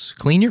those,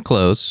 clean your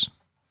clothes.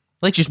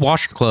 Like, just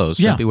wash your clothes.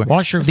 Yeah,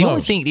 wash your clothes. The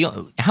only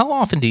thing, how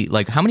often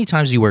how many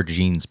times do you wear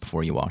jeans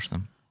before you wash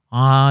them?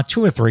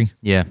 2 or 3.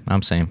 Yeah,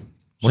 I'm same.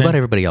 What about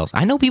everybody else?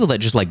 I know people that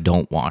just,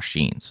 don't wash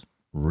jeans.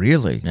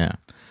 Really? Yeah.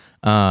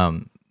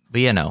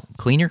 But yeah, no.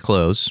 Clean your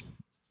clothes,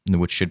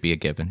 which should be a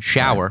given.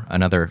 Shower,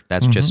 another,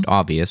 that's just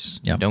obvious.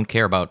 Yep. Don't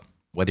care about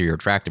whether you're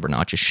attractive or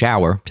not. Just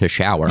shower to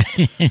shower.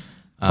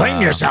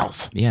 Clean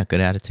yourself. Yeah,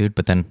 good attitude,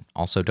 but then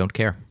also don't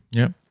care.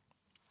 Yep.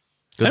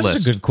 Good list.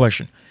 That's a good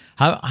question.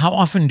 How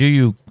often do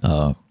you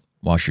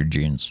wash your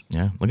jeans?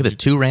 Yeah, look at this.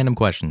 2 random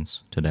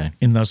questions today.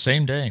 In the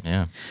same day.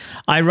 Yeah.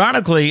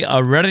 Ironically,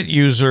 a Reddit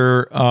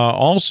user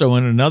also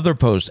in another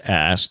post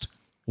asked,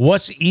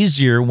 what's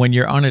easier when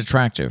you're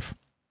unattractive?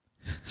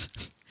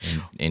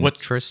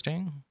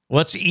 Interesting.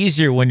 What's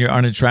easier when you're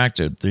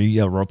unattractive?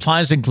 The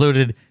replies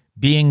included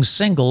being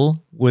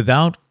single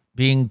without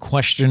being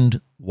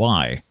questioned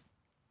why.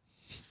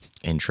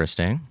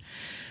 Interesting.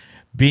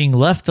 Being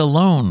left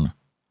alone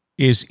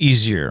is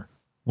easier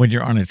when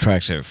you're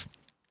unattractive.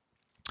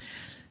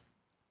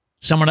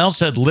 Someone else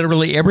said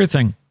literally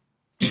everything.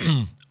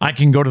 I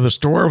can go to the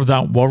store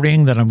without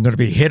worrying that I'm going to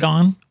be hit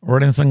on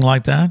or anything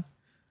like that.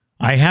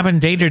 I haven't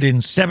dated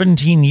in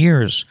 17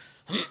 years,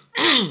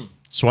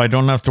 so I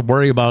don't have to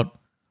worry about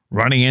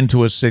running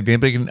into a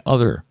significant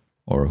other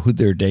or who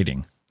they're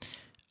dating.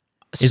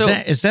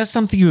 Is that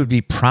something you would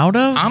be proud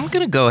of? I'm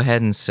going to go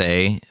ahead and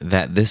say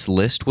that this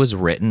list was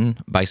written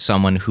by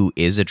someone who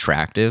is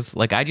attractive.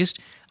 Like,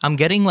 I'm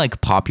getting like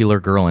popular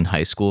girl in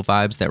high school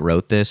vibes that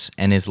wrote this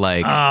and is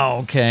like, oh,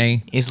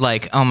 okay. Is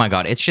like, oh my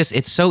God,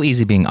 it's so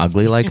easy being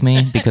ugly like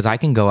me because I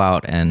can go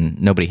out and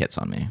nobody hits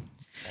on me.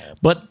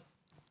 But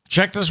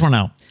check this one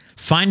out.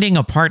 Finding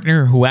a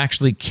partner who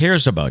actually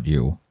cares about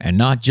you and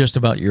not just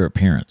about your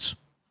appearance.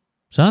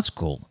 So that's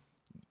cool.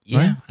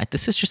 Yeah. Right?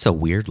 This is just a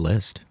weird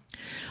list.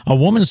 A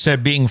woman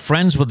said being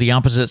friends with the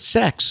opposite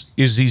sex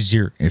is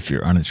easier if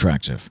you're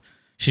unattractive.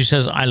 She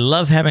says, I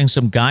love having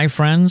some guy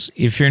friends.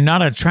 If you're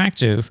not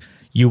attractive,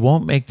 you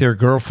won't make their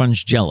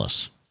girlfriends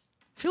jealous.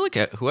 I feel like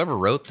whoever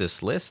wrote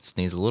this list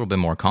needs a little bit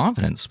more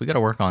confidence. We got to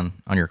work on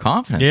your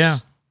confidence. Yeah.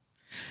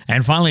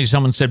 And finally,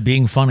 someone said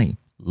being funny.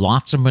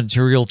 Lots of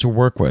material to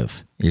work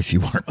with if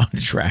you aren't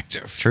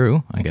unattractive.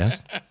 True, I guess.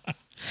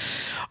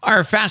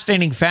 Our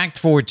fascinating fact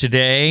for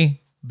today.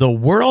 The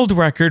world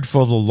record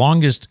for the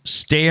longest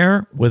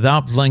stare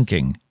without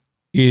blinking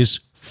is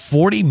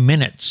 40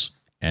 minutes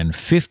and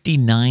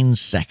 59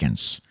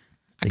 seconds.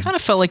 I kind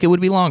of felt like it would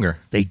be longer.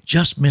 They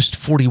just missed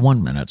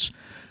 41 minutes.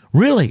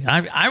 Really?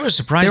 I was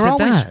surprised at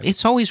that.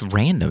 It's always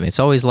random. It's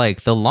always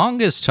like the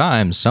longest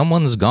time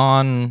someone's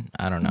gone,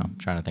 I don't know. I'm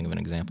trying to think of an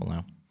example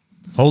now.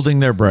 Holding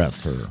their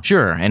breath.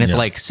 Sure, and it's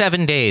like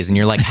 7 days, and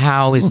you're like,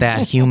 how is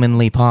that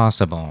humanly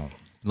possible?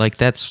 Like,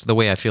 that's the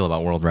way I feel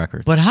about world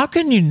records. But how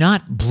can you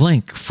not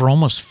blink for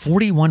almost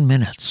 41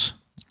 minutes?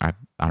 I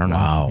don't know.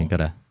 Wow. You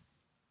gotta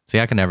see.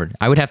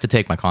 I would have to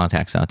take my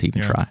contacts out to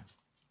even try.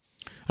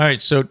 All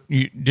right. So,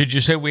 did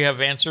you say we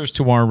have answers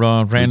to our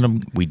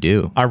random? We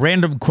do. Our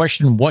random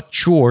question: what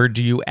chore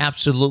do you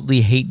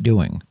absolutely hate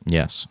doing?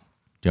 Yes.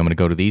 Do you want me to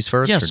go to these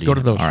first? Yes. Go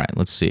to those. All right.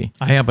 Let's see.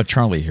 I have a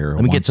Charlie here.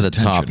 Let me get to the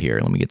top here.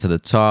 Let me get to the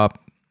top.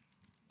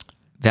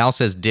 Val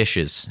says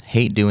dishes.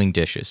 Hate doing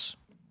dishes.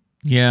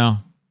 Yeah.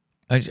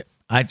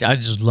 I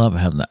just love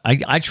having that.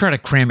 I try to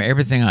cram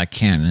everything I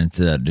can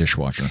into that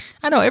dishwasher.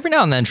 I know. Every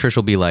now and then Trish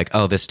will be like,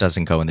 oh, this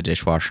doesn't go in the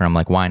dishwasher. I'm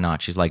like, why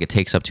not? She's like, it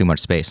takes up too much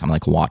space. I'm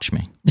like, watch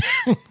me.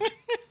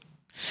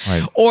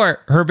 Or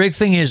her big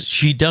thing is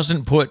she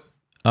doesn't put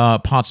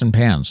pots and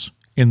pans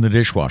in the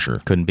dishwasher.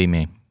 Couldn't be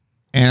me.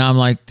 And I'm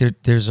like,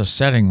 there's a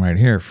setting right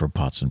here for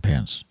pots and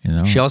pans. You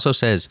know. She also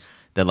says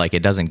that like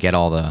it doesn't get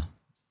all the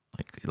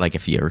like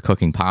if you're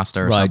cooking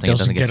pasta or something, it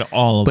doesn't get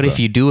all. But if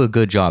you do a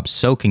good job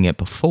soaking it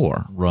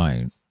before,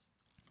 right,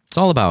 it's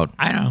all about.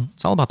 I know.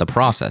 It's all about the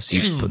process.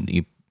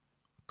 You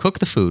cook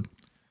the food.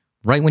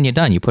 Right when you're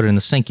done, you put it in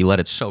the sink. You let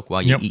it soak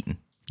while you're eating.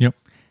 Yep.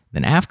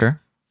 Then after,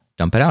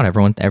 dump it out.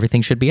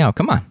 Everything should be out.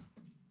 Come on,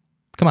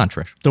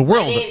 Trish. The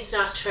world. My name's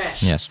not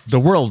Trish. Yes. The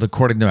world,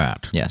 according to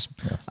that. Yes.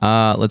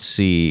 Yeah. Let's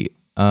see.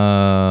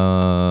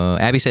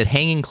 Abby said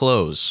hanging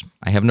clothes.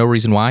 I have no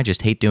reason why. I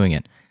just hate doing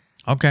it.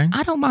 Okay.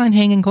 I don't mind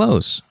hanging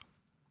clothes.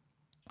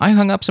 I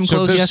hung up some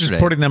clothes yesterday. So this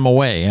is putting them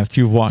away after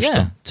you've washed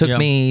them. Took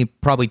me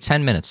probably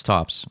 10 minutes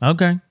tops.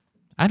 Okay.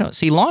 I don't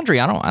see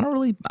laundry. I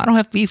don't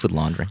have beef with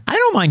laundry. I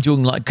don't mind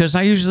doing because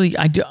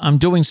I'm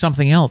doing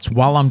something else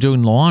while I'm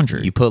doing the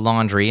laundry. You put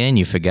laundry in,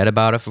 you forget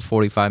about it for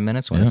 45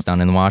 minutes. When it's done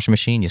in the washing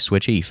machine, you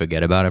switch it, you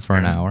forget about it for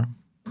an hour.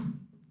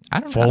 I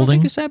don't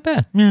think it's that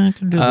bad. Yeah, I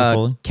can do the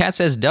folding. Kat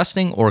says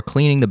dusting or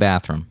cleaning the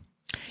bathroom.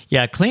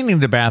 Yeah, cleaning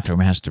the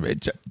bathroom has to be.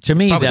 To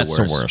me, that's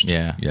the worst.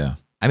 Yeah. Yeah.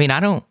 I mean, I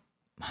don't,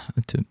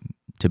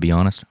 to be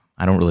honest,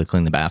 I don't really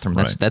clean the bathroom.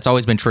 That's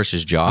always been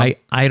Trish's job.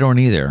 I don't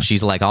either.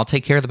 She's like, I'll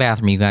take care of the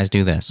bathroom. You guys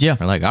do this. Yeah.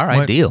 We're like, all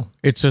right, deal.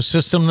 It's a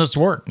system that's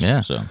worked.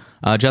 Yeah. So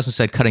Justin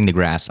said cutting the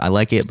grass. I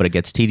like it, but it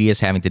gets tedious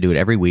having to do it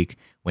every week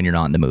when you're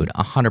not in the mood.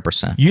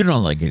 100%. You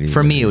don't like it either.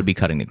 For me, it would be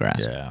cutting the grass.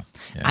 Yeah.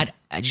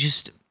 I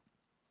just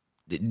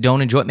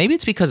don't enjoy it. Maybe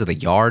it's because of the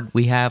yard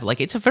we have.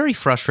 Like, it's a very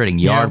frustrating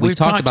yard. We've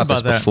talked about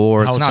this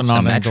before. It's not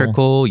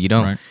symmetrical. You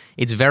don't. Right.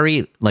 It's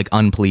very like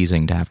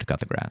unpleasing to have to cut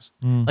the grass.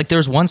 Like,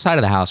 there's one side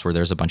of the house where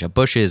there's a bunch of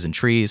bushes and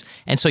trees,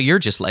 and so you're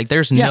just like,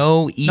 there's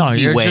no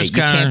easy way. You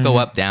can't go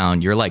up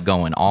down. You're like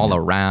going all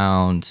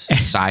around,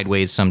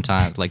 sideways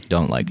sometimes. Like,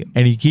 don't like it.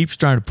 And he keeps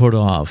trying to put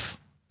off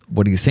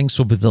what he thinks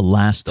will be the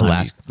last cut of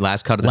the season.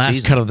 Last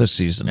cut of the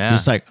season. Yeah.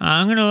 He's like,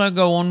 I'm going to let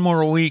go one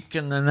more week,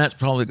 and then that's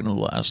probably going to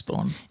last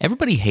on.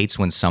 Everybody hates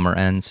when summer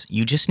ends.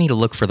 You just need to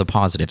look for the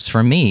positives.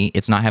 For me,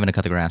 it's not having to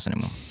cut the grass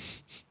anymore.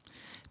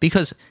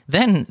 Because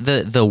then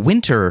the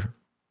winter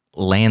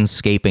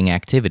landscaping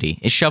activity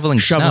is shoveling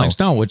snow.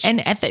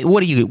 And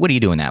what are you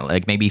doing that?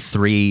 Like maybe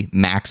 3,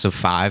 max of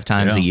 5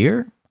 times a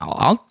year?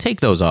 I'll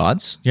take those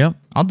odds. Yep.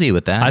 I'll deal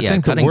with that. I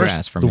think cutting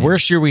grass for me. The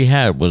worst year we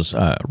had was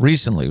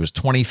recently. It was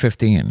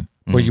 2015,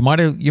 where you might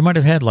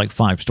have had like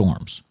 5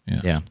 storms.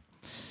 Yeah.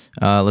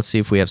 Let's see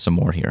if we have some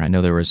more here. I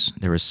know there was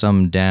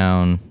some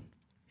down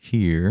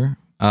here.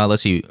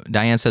 Let's see.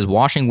 Diane says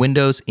washing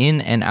windows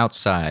in and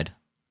outside.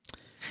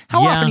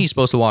 How often are you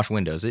supposed to wash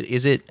windows?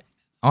 Is it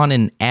on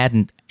an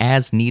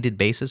as needed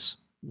basis?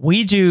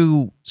 We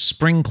do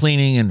spring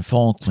cleaning and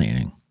fall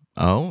cleaning.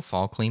 Oh,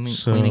 fall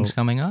cleaning's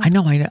coming up? I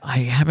know. I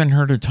haven't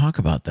heard her talk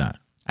about that.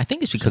 I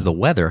think it's because the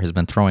weather has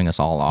been throwing us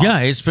all off. Yeah,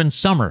 it's been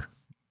summer.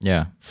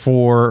 Yeah.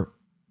 For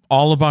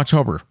all of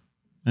October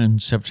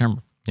and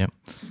September. Yep.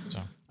 So.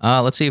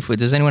 Let's see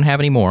does anyone have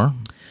any more?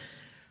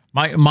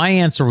 My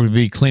answer would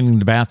be cleaning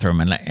the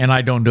bathroom, and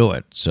I don't do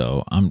it.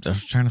 So I'm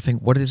just trying to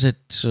think, what is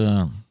it?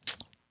 I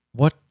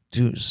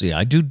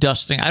do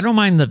dusting. I don't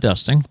mind the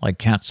dusting, like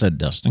Kat said,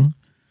 dusting.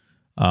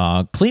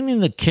 Cleaning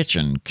the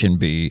kitchen can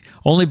be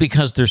only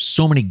because there's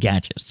so many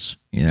gadgets,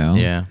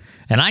 Yeah.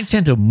 And I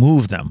tend to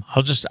move them.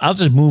 I'll just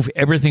move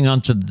everything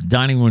onto the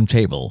dining room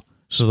table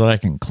so that I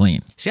can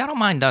clean. See, I don't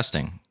mind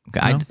dusting.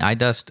 I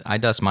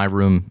dust my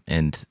room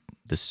and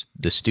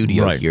the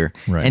studio here.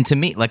 Right. And to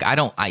me, like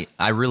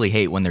I really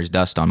hate when there's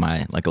dust on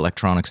my like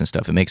electronics and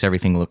stuff. It makes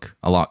everything look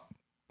a lot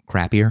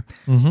crappier.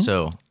 Mm-hmm.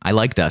 So I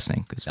like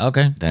dusting because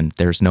then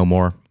there's no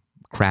more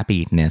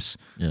crappiness.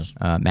 Yes.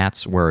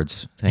 Matt's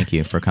words. Thank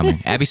you for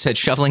coming. Abby said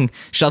shoveling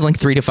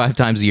 3 to 5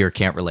 times a year.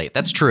 Can't relate.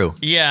 That's true.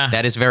 Yeah.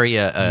 That is very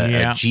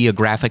a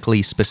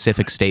geographically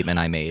specific statement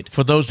I made.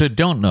 For those that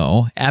don't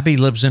know, Abby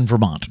lives in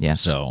Vermont.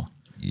 Yes. So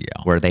yeah,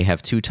 where they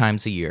have 2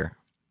 times a year.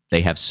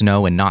 They have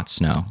snow and not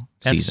snow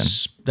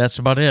season. That's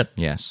about it.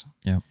 Yes.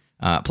 Yeah.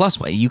 Plus,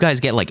 you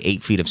guys get like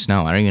 8 feet of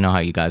snow. I don't even know how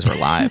you guys are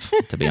alive,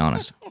 to be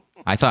honest.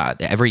 I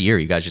thought every year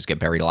you guys just get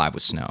buried alive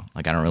with snow.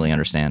 Like, I don't really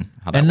understand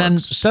how that works. And then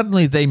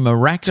suddenly they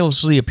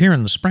miraculously appear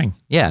in the spring.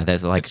 Yeah,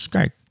 that's like, it's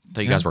great.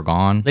 So you guys were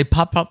gone. They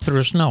pop up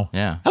through snow.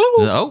 Yeah.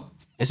 Hello. Oh,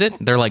 is it?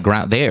 They're like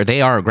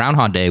they are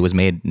Groundhog Day was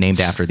named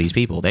after these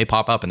people. They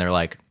pop up and they're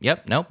like,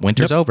 yep, nope,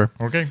 winter's over.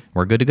 Okay.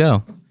 We're good to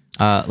go.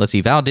 Let's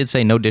see. Val did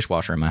say no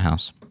dishwasher in my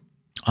house.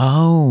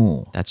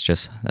 Oh.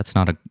 That's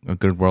not a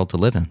good world to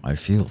live in. I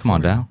feel Come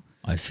on, Val.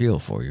 I feel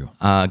for you.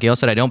 Gail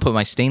said, I don't put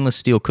my stainless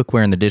steel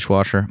cookware in the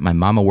dishwasher. My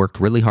mama worked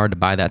really hard to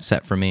buy that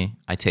set for me.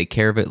 I take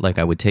care of it like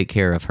I would take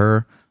care of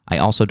her. I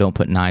also don't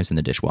put knives in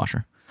the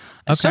dishwasher.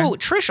 Okay. So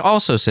Trish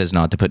also says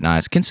not to put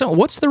knives.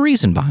 What's the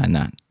reason behind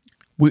that?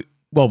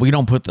 We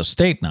don't put the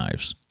steak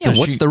knives. Yeah,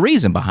 what's the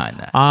reason behind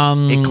that?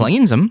 It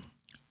cleans them.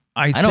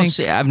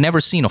 I've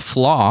never seen a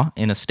flaw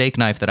in a steak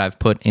knife that I've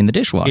put in the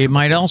dishwasher. It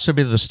might also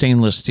be the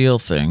stainless steel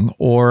thing,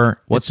 or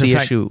what's the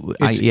issue?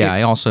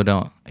 I also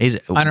don't.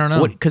 I don't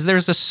know because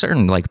there's a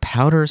certain like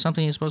powder or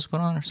something you're supposed to put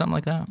on or something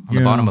like that on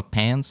the bottom of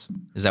pans.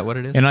 Is that what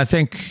it is? And I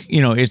think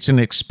it's an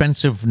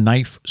expensive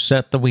knife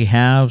set that we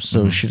have,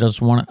 so she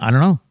doesn't want to. I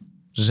don't know.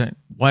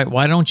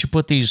 Why don't you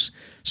put these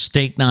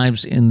steak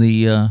knives in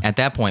the at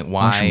that point?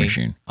 Washing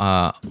machine?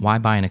 Why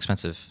buy an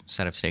expensive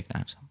set of steak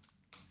knives?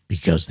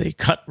 Because they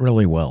cut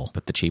really well.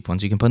 But the cheap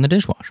ones you can put in the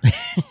dishwasher.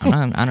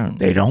 I don't.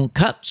 They don't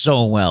cut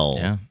so well.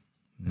 Yeah.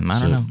 I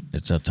don't know.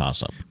 It's a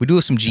toss-up. We do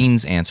have some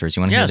jeans answers.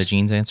 You want to hear the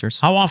jeans answers?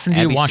 How often do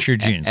you wash your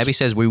jeans? Abby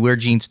says we wear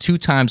jeans 2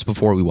 times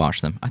before we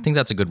wash them. I think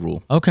that's a good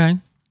rule. Okay.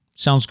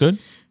 Sounds good.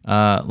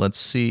 Let's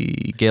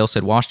see. Gail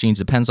said wash jeans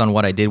depends on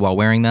what I did while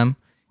wearing them.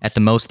 At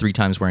the most 3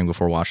 times wearing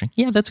before washing.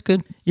 Yeah, that's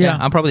good. Yeah,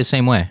 I'm probably the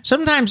same way.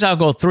 Sometimes I'll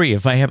go 3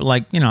 if I have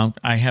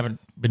I haven't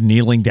been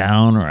kneeling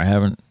down or I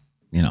haven't,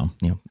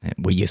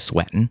 Were you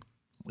sweating?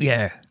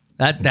 Yeah.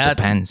 That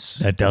depends.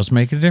 That does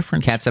make a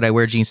difference. Kat said I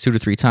wear jeans 2 to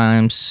 3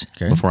 times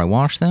before I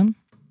wash them.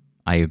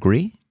 I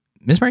agree.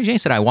 Miss Mary Jane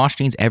said I wash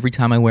jeans every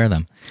time I wear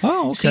them.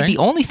 Oh, okay. See, the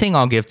only thing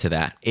I'll give to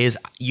that is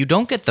you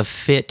don't get the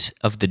fit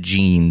of the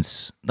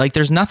jeans. Like,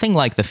 there's nothing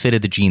like the fit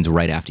of the jeans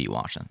right after you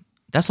wash them.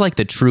 That's like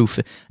the true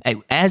fit.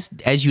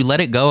 As you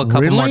let it go a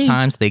couple more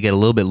times, they get a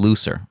little bit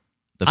looser.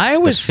 The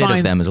fit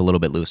of them is a little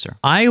bit looser.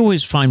 I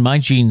always find my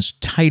jeans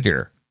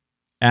tighter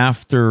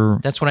after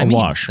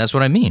wash. That's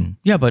what I mean.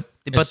 Yeah, but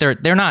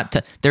they're not.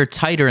 They're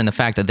tighter in the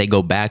fact that they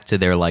go back to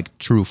their like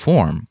true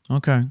form.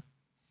 Okay.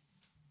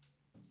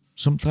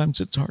 Sometimes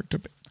it's hard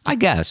to. I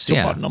guess.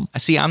 Button them.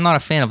 See, I'm not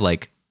a fan of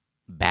like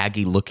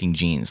baggy looking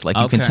jeans. Like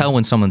you can tell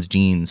when someone's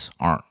jeans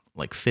aren't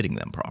like fitting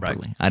them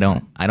properly.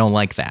 Right. I don't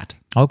like that.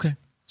 Okay.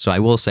 So I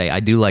will say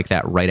I do like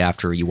that right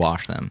after you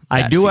wash them.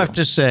 I do have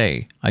to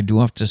say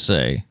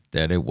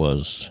that it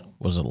was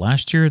it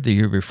last year or the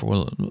year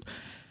before?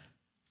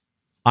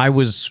 I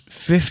was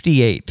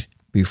 58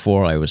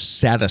 before I was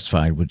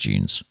satisfied with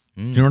jeans.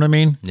 Do you know what I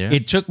mean? Yeah.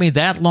 It took me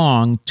that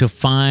long to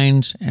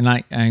find, and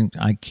I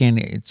can't.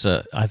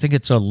 I think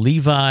it's a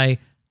Levi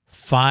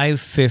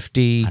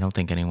 550. I don't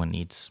think anyone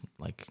is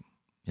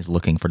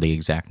looking for the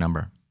exact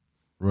number.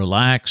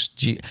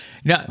 Relaxed.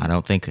 No, I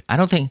don't think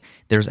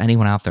there's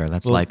anyone out there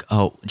that's like,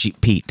 oh,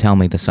 Pete, tell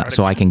me this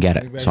so I can get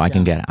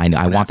it.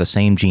 I want the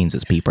same jeans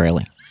as Pete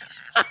Braley.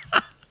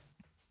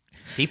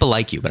 People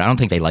like you, but I don't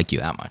think they like you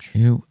that much.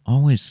 You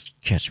always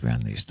catch me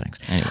on these things.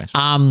 Anyways.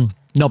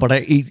 No, but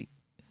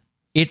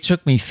it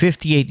took me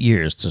 58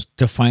 years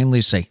to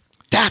finally say,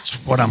 that's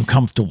what I'm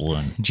comfortable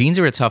in. Jeans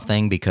are a tough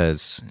thing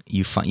because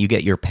you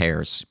get your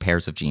pairs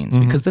of jeans.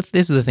 Mm-hmm. Because this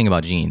is the thing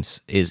about jeans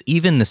is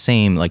even the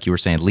same, like you were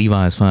saying,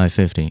 Levi's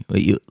 550.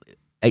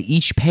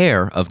 Each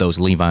pair of those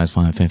Levi's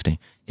 550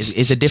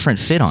 is a different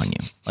fit on you.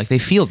 Like they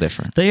feel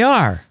different. They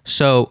are.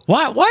 So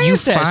why you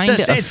is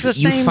that?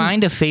 You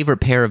find a favorite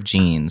pair of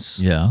jeans.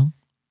 Yeah.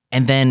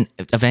 And then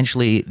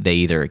eventually they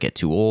either get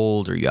too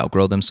old or you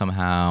outgrow them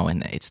somehow,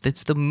 and it's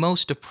the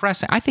most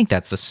depressing. I think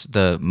that's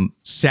the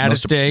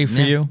saddest day for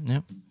you.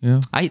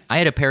 Yeah. I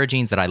had a pair of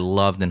jeans that I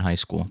loved in high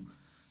school,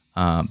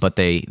 but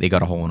they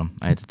got a hole in them.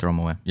 I had to throw them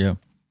away. Yeah.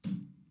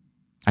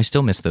 I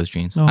still miss those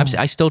jeans. Oh.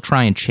 I still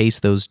try and chase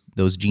those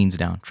jeans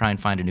down. Try and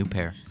find a new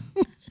pair.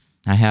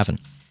 I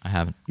haven't.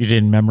 You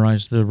didn't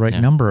memorize the right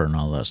number and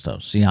all that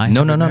stuff. See,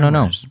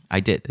 No. I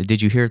did.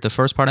 Did you hear the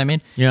first part I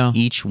made? Yeah.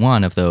 Each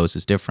one of those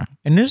is different.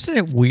 And isn't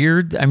it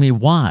weird? I mean,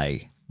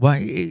 why? Why,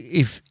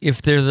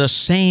 if they're the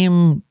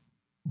same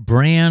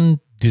brand,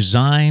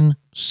 design,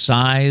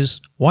 size,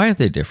 why are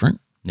they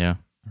different? Yeah.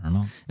 I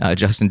don't know.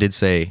 Justin did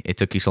say it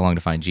took you so long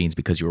to find jeans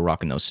because you were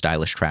rocking those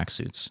stylish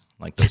tracksuits,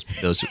 like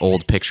those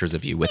old pictures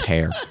of you with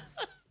hair.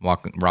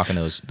 Rocking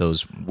those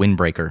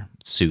windbreaker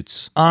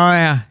suits. Oh,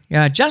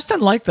 yeah. Justin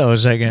liked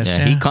those, I guess.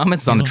 Yeah, he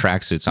comments on the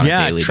tracksuits on a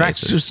daily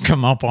basis. Yeah, tracksuits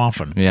come up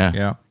often.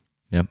 Yeah.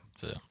 Yep.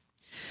 So.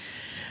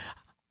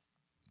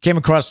 Came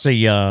across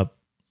a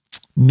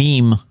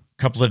meme a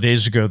couple of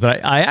days ago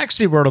that I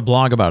actually wrote a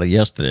blog about it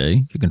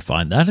yesterday. You can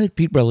find that at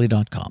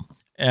petebraley.com.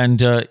 And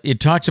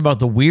it talks about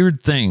the weird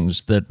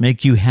things that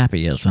make you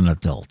happy as an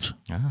adult.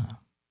 Ah.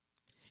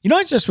 You know,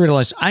 I just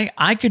realized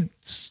I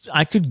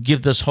could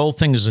give this whole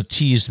thing as a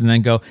tease and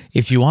then go,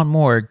 if you want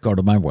more, go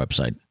to my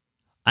website.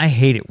 I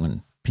hate it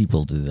when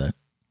people do that.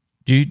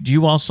 Do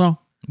you also?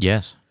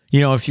 Yes.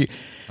 You know,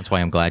 that's why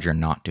I'm glad you're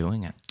not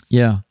doing it.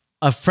 Yeah.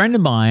 A friend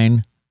of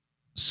mine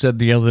said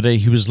the other day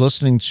he was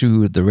listening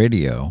to the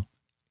radio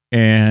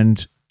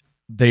and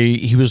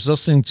he was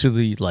listening to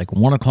the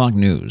 1 o'clock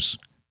news,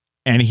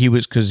 and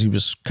because he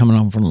was coming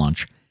home from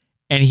lunch,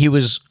 and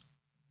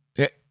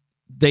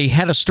they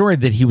had a story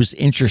that he was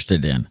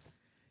interested in.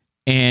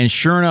 And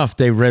sure enough,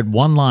 they read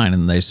one line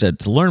and they said,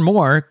 to learn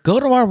more, go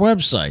to our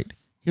website.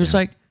 He was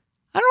like,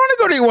 I don't want to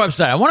go to your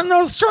website. I want to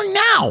know the story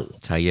now.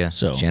 That's how you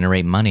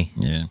generate money.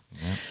 Yeah.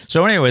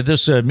 So anyway,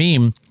 this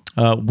meme,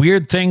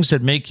 weird things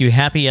that make you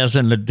happy as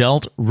an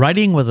adult,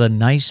 writing with a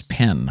nice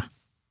pen.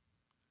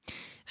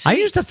 I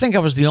used to think I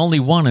was the only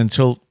one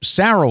until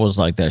Sarah was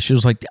like that. She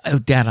was like, oh,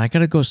 Dad, I got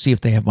to go see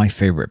if they have my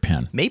favorite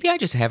pen. Maybe I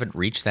just haven't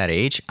reached that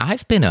age.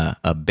 I've been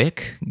a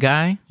Bic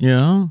guy.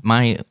 Yeah.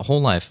 My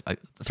whole life,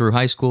 through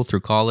high school,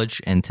 through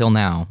college, until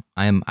now.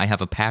 I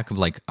have a pack of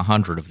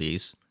 100 of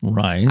these.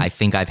 Right. I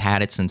think I've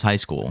had it since high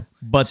school.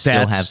 But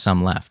still have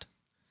some left.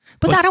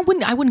 But I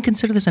wouldn't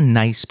consider this a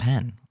nice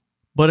pen.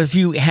 But if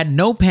you had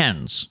no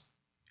pens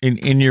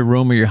in your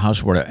room or your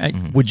house or whatever,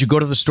 would you go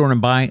to the store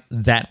and buy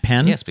that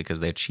pen? Yes, because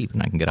they're cheap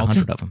and I can get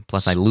 100 of them.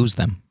 Plus, I lose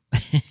them.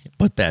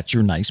 But that's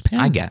your nice pen.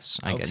 I guess.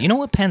 You know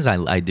what pens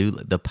I do?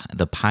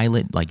 The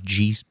Pilot,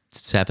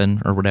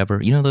 G7 or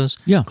whatever. You know those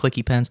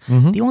clicky pens?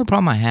 Mm-hmm. The only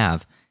problem I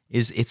have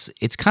is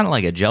it's kind of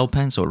like a gel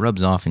pen, so it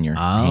rubs off in your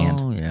hand.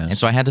 Oh, yes. And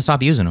so I had to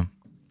stop using them.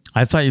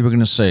 I thought you were going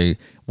to say,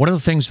 one of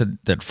the things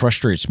that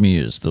frustrates me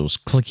is those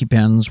clicky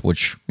pens,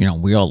 which,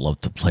 we all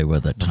love to play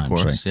with at times,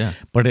 course, right? Yeah.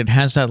 But it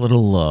has that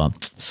little, what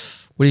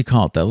do you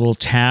call it? That little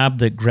tab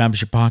that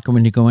grabs your pocket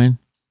when you go in?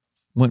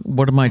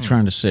 What am I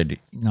trying to say?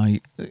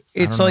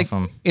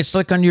 It's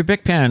like on your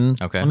Bic pen.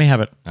 Okay. Let me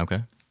have it.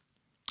 Okay.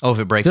 Oh, if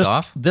it breaks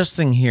off? This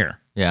thing here.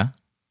 Yeah.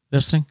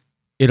 This thing?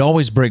 It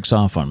always breaks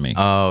off on me.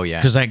 Oh, yeah.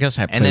 Because I guess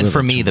I play And then with for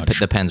it me, too the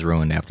much. pen's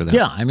ruined after that.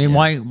 Yeah, I mean,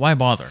 why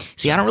bother?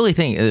 See, I don't really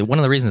think, one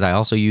of the reasons I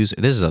also use,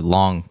 this is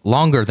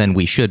longer than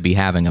we should be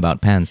having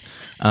about pens.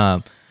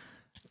 I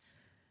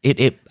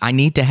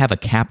need to have a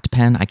capped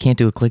pen. I can't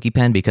do a clicky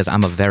pen because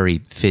I'm a very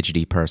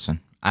fidgety person.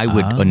 I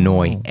would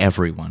annoy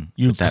everyone.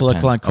 You with that click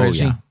pen. like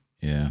crazy? Oh,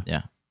 yeah.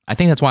 Yeah. I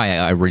think that's why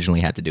I originally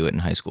had to do it in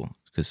high school,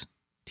 because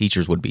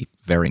teachers would be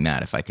very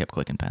mad if I kept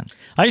clicking pens.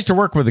 I used to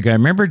work with a guy.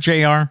 Remember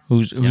JR,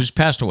 who's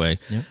passed away?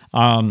 Yep.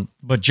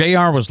 But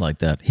JR was like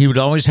that. He would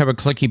always have a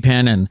clicky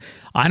pen, and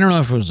I don't know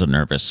if it was a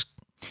nervous.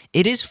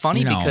 It is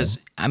funny because,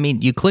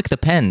 you click the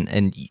pen,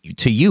 and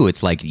to you,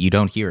 it's like you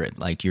don't hear it.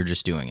 Like, you're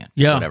just doing it.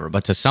 Yeah. Whatever.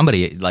 But to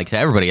somebody, to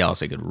everybody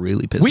else, it could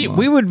really piss them off.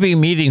 We would be in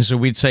meetings, and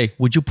we'd say,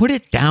 would you put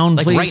it down,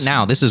 please? Right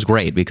now, this is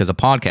great, because a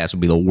podcast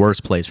would be the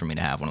worst place for me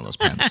to have one of those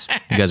pens.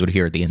 You guys would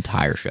hear it the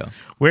entire show.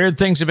 Weird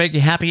things that make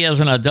you happy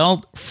as an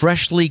adult,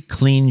 freshly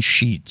clean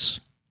sheets.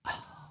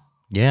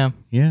 Yeah.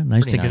 Yeah,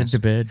 nice to get into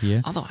bed,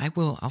 yeah. Although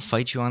I'll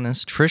fight you on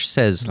this. Trish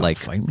says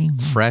fight me?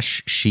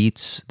 Fresh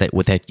sheets that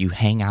you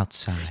hang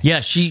outside.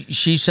 Yeah,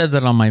 she said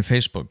that on my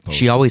Facebook post.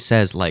 She always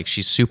says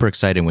she's super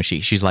excited when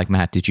she's like,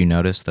 Matt, did you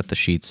notice that the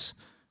sheets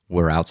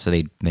were out so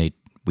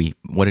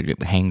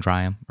hang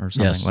dry them or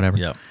something, whatever.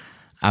 Yeah.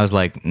 I was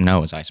like,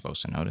 no, was I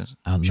supposed to notice?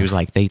 She was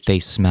like, they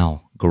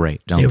smell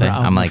great, don't they?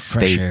 I'm like,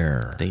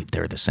 they're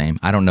the same.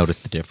 I don't notice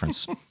the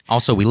difference.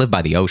 Also, we live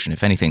by the ocean.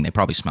 If anything, they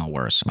probably smell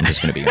worse. I'm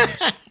just going to be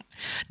honest.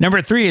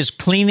 Number 3 is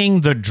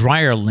cleaning the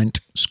dryer lint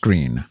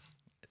screen.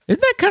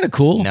 Isn't that kind of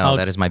cool? No,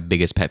 that is my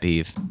biggest pet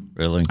peeve.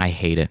 Really? I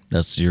hate it.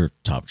 That's your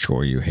top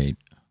chore you hate.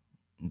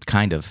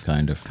 Kind of.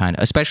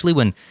 Especially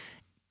when,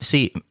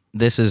 see,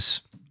 this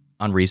is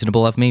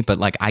unreasonable of me, but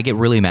I get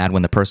really mad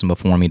when the person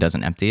before me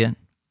doesn't empty it.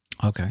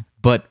 Okay.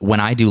 But when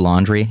I do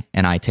laundry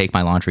and I take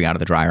my laundry out of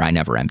the dryer, I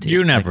never empty it.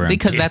 You never empty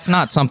because that's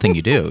not something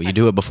you do. You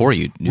do it before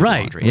you do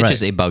laundry.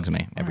 It bugs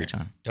me every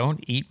time.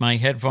 Don't eat my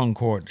headphone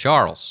cord.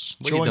 Charles,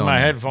 what are you doing? My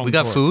headphone we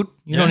got cord. food.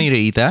 You don't need to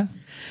eat that.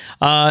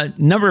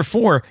 Number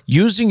 4,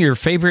 using your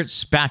favorite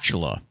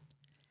spatula.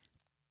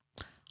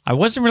 I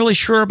wasn't really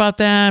sure about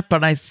that,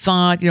 but I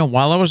thought,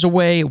 while I was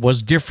away, it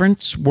was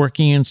different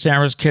working in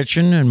Sarah's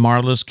kitchen and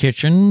Marla's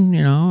kitchen,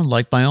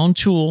 like my own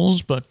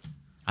tools, but...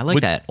 I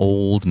like that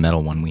old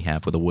metal one we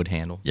have with a wood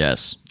handle.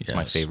 Yes. It's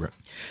my favorite.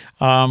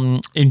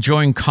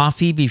 Enjoying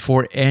coffee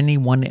before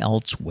anyone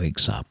else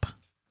wakes up.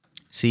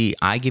 See,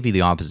 I give you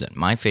the opposite.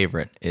 My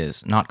favorite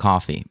is not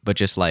coffee, but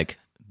just like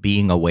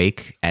being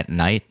awake at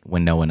night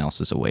when no one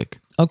else is awake.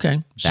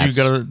 Okay. So you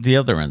got the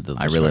other end of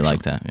the I really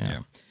like that, yeah.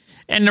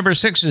 And number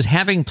 6 is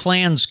having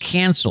plans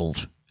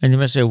canceled. And you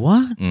might say,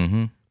 what?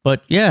 Mm-hmm.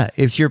 But yeah,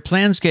 if your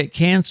plans get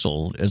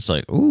canceled, it's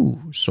like, ooh,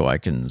 so I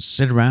can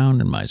sit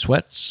around in my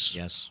sweats,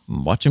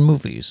 watching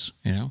movies,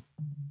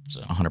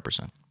 So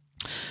 100%.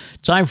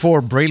 Time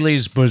for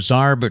Braley's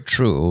Bizarre But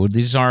True.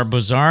 These are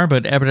bizarre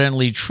but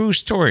evidently true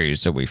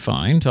stories that we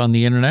find on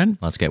the internet.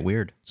 Let's get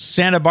weird.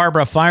 Santa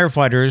Barbara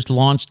firefighters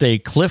launched a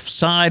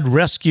cliffside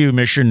rescue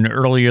mission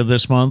earlier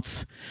this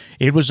month.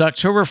 It was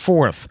October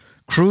 4th.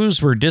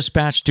 Crews were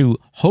dispatched to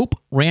Hope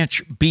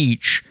Ranch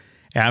Beach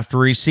after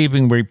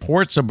receiving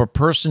reports of a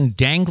person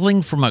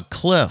dangling from a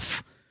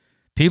cliff.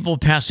 People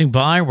passing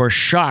by were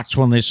shocked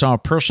when they saw a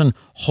person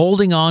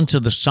holding on to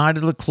the side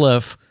of the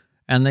cliff,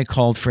 and they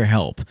called for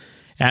help.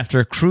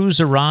 After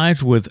crews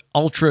arrived with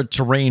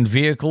ultra-terrain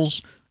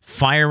vehicles,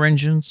 fire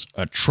engines,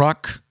 a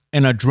truck,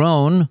 and a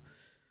drone,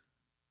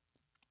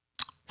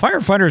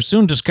 firefighters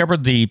soon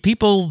discovered the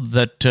people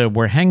that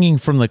were hanging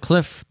from the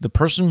cliff. The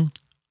person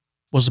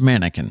was a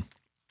mannequin.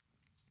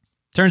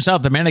 Turns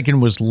out the mannequin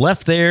was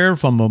left there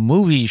from a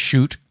movie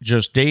shoot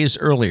just days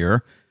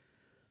earlier.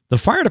 The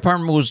fire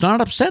department was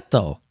not upset,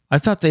 though. I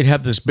thought they'd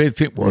have this big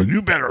thing, well,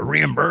 you better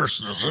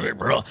reimburse us.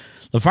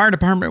 The fire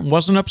department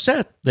wasn't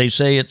upset. They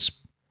say it's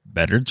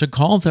better to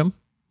call them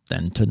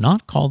than to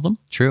not call them.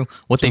 True.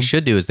 What they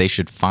should do is they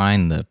should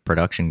fine the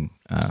production,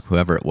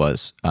 whoever it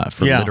was,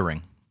 for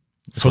littering.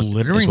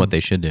 Littering? Is what they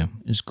should do.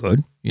 Is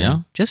good. Yeah.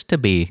 Just to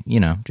be,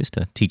 just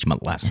to teach them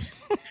a lesson.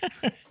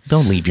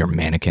 Don't leave your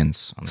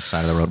mannequins on the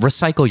side of the road.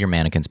 Recycle your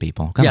mannequins,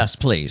 people. Come on.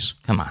 Please.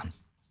 Come on.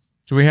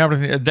 So we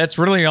have, that's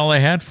really all I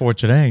had for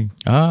today.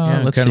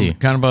 Let's see.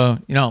 Kind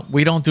of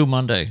we don't do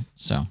Monday,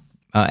 so.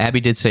 Abby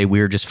did say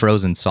we're just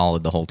frozen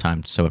solid the whole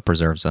time, so it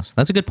preserves us.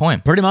 That's a good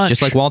point. Pretty much.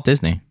 Just like Walt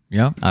Disney.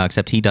 Yeah.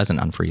 Except he doesn't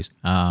unfreeze.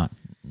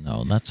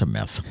 No, that's a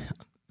myth.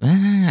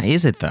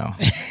 Is it though?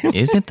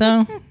 Is it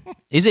though?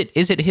 Is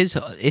it his?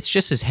 It's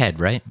just his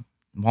head, right?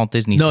 Walt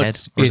Disney's head,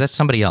 or is that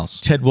somebody else?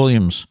 Ted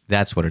Williams.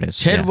 That's what it is.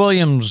 Ted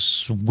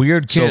Williams,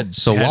 weird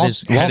kids.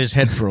 Had his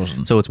head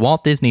frozen. So it's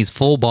Walt Disney's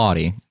full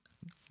body,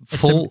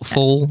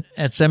 full.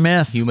 It's a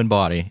myth. Human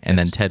body, and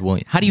then Ted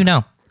Williams. How do you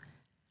know?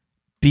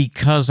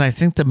 Because I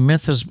think the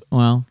myth has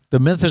been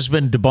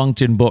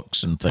debunked in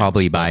books and things.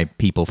 Probably by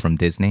people from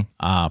Disney.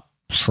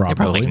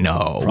 Probably.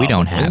 No, we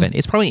don't have it.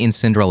 It's probably in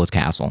Cinderella's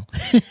castle.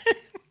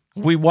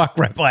 We walk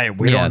right by it.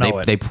 We don't know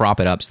it. They prop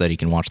it up so that he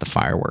can watch the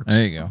fireworks.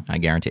 There you go. I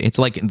guarantee. It's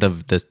like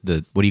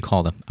the what do you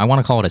call them? I want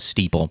to call it a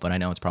steeple, but I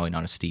know it's probably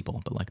not a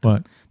steeple, but like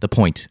the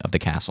point of the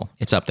castle.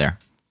 It's up there.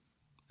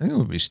 I think it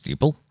would be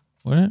steeple.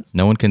 What?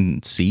 No one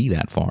can see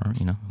that far,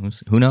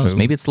 Who knows?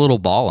 Maybe it's the little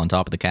ball on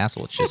top of the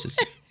castle. It's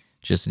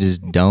just his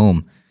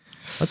dome.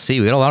 Let's see.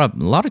 We got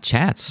a lot of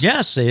chats.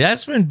 Yes,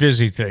 that's been a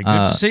busy thing.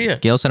 Good to see you.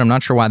 Gail said, I'm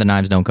not sure why the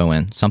knives don't go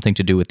in. Something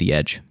to do with the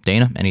edge.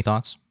 Dana, any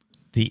thoughts?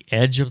 The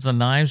edge of the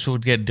knives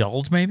would get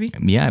dulled, maybe?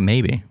 Yeah,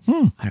 maybe.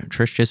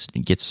 Trish just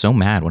gets so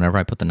mad whenever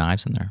I put the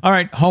knives in there. All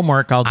right,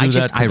 homework. I'll do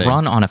that today. I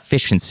run on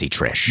efficiency,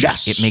 Trish.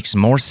 Yes. It makes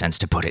more sense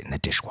to put it in the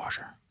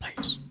dishwasher.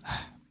 Please.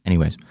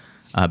 Anyways,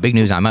 big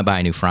news. I might buy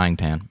a new frying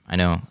pan. I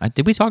know.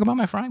 Did we talk about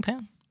my frying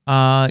pan?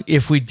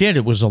 If we did,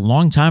 it was a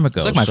long time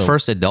ago. It's like my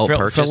first adult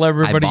purchase.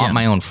 I bought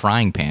my own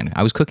frying pan.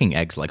 I was cooking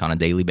eggs like on a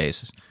daily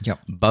basis. Yep.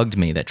 Bugged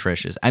me that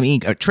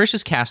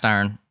Trish's cast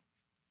iron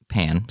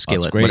pan,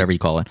 skillet, whatever you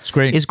call it,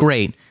 is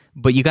great,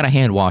 but you got to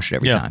hand wash it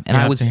every time. And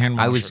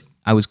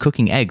I was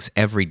cooking eggs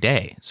every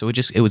day, so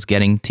it was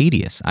getting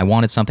tedious. I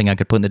wanted something I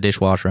could put in the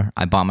dishwasher.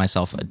 I bought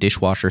myself a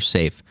dishwasher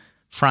safe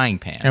frying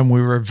pan, and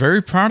we were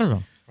very proud of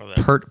them.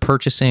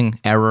 Purchasing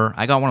error.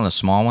 I got one of the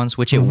small ones,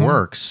 which it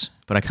works.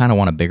 But I kind of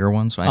want a bigger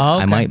one, so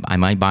I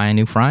might buy a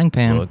new frying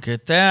pan. Look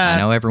at that! I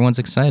know everyone's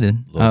excited.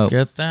 Look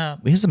at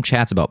that! We had some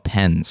chats about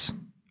pens.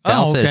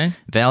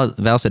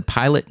 Val said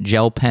Pilot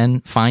gel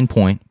pen, fine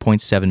point,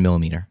 0.7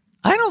 millimeter.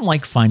 I don't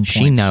like fine points.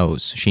 She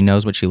knows. She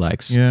knows what she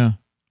likes. Yeah.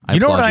 You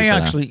know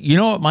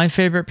what my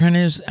favorite pen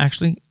is?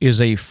 Actually,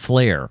 is a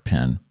flare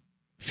pen.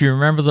 If you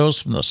remember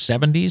those from the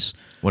 70s.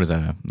 What is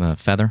that? A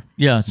feather?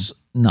 Yeah. It's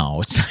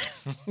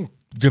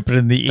dip it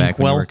in the Back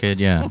inkwell. When we were a kid,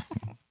 yeah.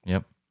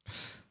 Yep.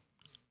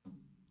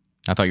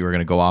 I thought you were going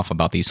to go off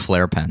about these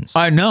flare pens.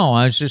 I know.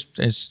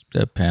 It's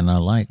a pen I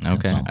like.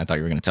 Okay. I thought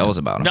you were going to tell us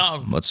about them.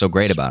 No. What's so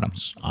great about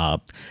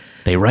them?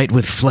 They write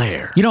with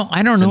flair. I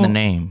don't know. in the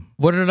name.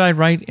 What did I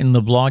write in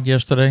the blog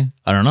yesterday?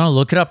 I don't know.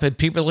 Look it up at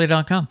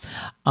peeperly.com.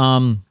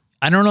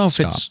 I don't know if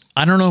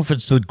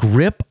it's the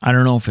grip. I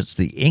don't know if it's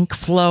the ink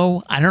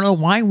flow. I don't know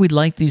why we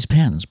like these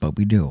pens, but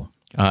we do.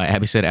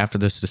 Abby said, after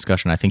this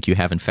discussion, I think you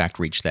have in fact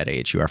reached that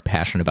age. You are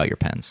passionate about your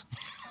pens.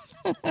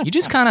 You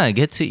just kind of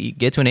get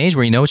to an age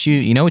where you know what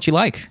you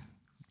like.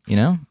 You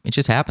know, it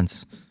just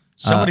happens.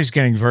 Somebody's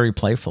getting very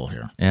playful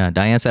here. Yeah,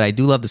 Diane said, I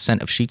do love the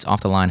scent of sheets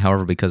off the line.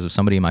 However, because of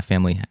somebody in my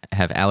family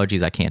have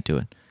allergies, I can't do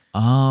it.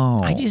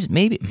 Oh, I just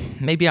maybe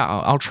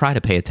I'll try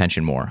to pay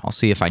attention more. I'll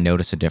see if I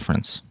notice a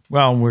difference.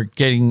 Well, we're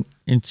getting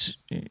it's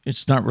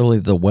not really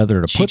the weather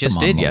to put them on. She just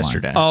did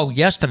yesterday. Oh,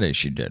 yesterday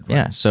she did. Right?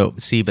 Yeah. So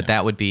see, but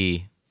that would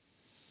be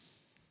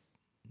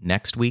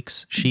next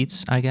week's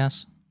sheets, I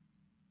guess.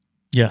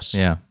 Yes.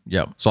 Yeah.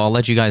 Yep. So I'll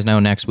let you guys know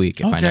next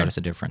week if I notice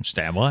a difference.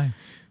 Stand by.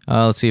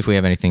 Let's see if we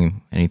have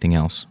anything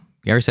else.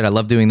 Gary said, I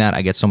love doing that.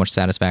 I get so much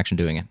satisfaction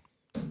doing it.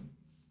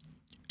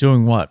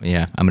 Doing what?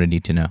 Yeah, I'm going to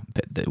need to know.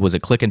 Was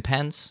it clicking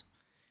pens?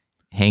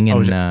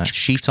 Hanging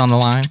sheets on the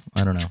line?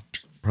 I don't know.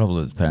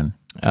 Probably the pen.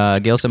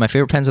 Gail said, my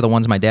favorite pens are the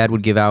ones my dad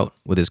would give out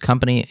with his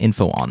company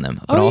info on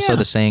them. But also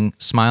the saying,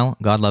 smile,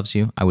 God loves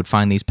you. I would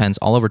find these pens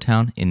all over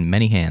town in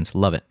many hands.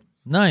 Love it.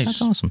 Nice.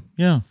 That's awesome.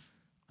 Yeah.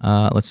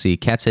 Let's see.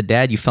 Kat said,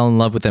 Dad, you fell in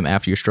love with them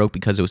after your stroke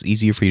because it was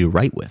easier for you to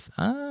write with.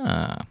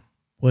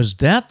 Was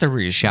that the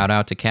reason? Shout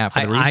out to Kat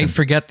for the reason. I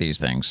forget these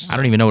things. I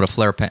don't even know what a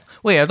flare pen...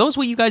 Wait, are those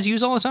what you guys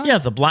use all the time? Yeah,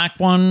 the black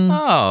one.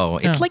 Oh,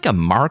 it's like a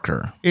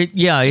marker. It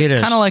is.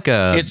 It's kind of like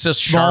a... It's a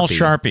small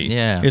Sharpie.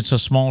 Yeah. It's a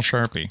small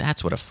Sharpie.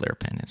 That's what a flare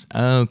pen is.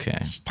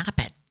 Okay. Stop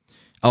it.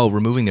 Oh,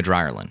 removing the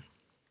dryer lint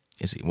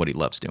is what he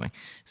loves doing.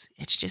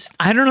 It's just...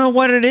 I don't know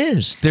what it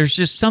is. There's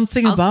just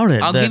something about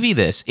it. I'll give you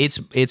this.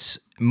 It's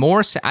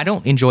more... I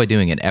don't enjoy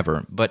doing it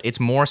ever, but it's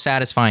more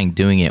satisfying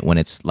doing it when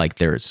it's like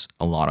there's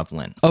a lot of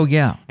lint. Oh,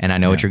 yeah. And I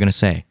know what you're going to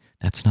say.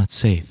 That's not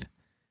safe.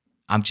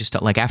 I'm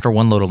just like, after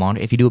one load of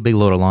laundry, if you do a big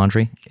load of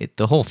laundry,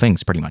 the whole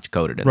thing's pretty much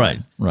coated.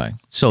 Right.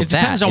 So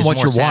that is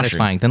more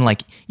satisfying than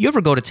like, you ever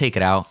go to take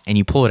it out and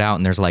you pull it out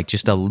and there's like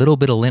just a little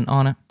bit of lint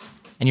on it?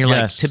 And you're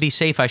like, to be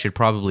safe, I should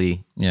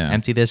probably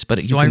empty this,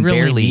 but you can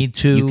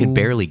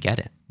barely get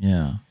it.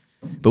 Yeah.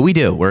 But we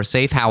do. We're a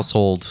safe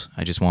household.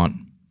 I just want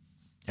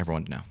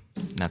everyone to know.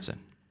 That's it.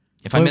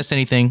 If I missed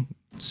anything,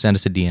 send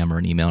us a DM or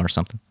an email or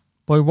something.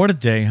 Boy, what a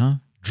day, huh?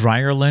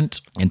 Dryer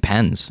lint. And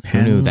pens.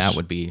 Who knew that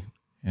would be?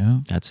 Yeah.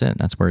 That's it.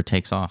 That's where it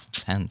takes off.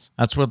 Pens.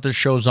 That's what this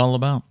show's all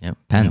about. Yep.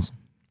 Pens.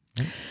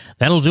 Yep.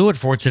 That'll do it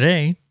for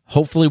today.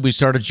 Hopefully we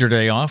started your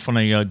day off on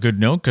a good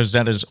note, because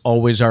that is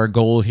always our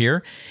goal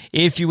here.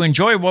 If you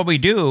enjoy what we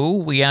do,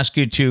 we ask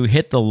you to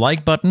hit the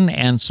like button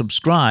and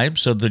subscribe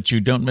so that you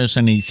don't miss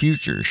any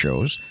future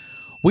shows.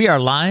 We are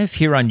live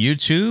here on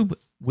YouTube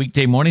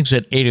weekday mornings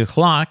at 8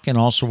 o'clock, and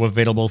also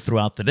available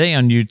throughout the day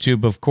on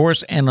YouTube, of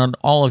course, and on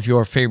all of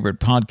your favorite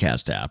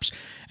podcast apps.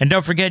 And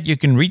don't forget, you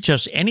can reach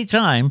us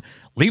anytime.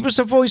 Leave us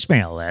a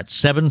voicemail at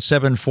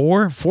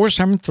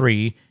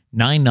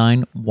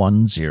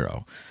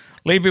 774-473-9910.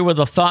 Leave you with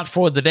a thought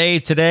for the day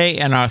today,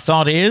 and our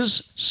thought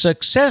is,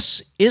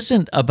 success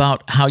isn't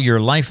about how your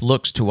life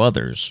looks to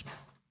others.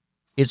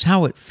 It's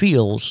how it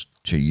feels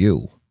to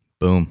you.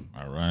 Boom.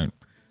 All right.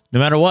 No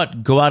matter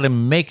what, go out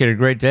and make it a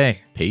great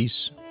day.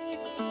 Peace.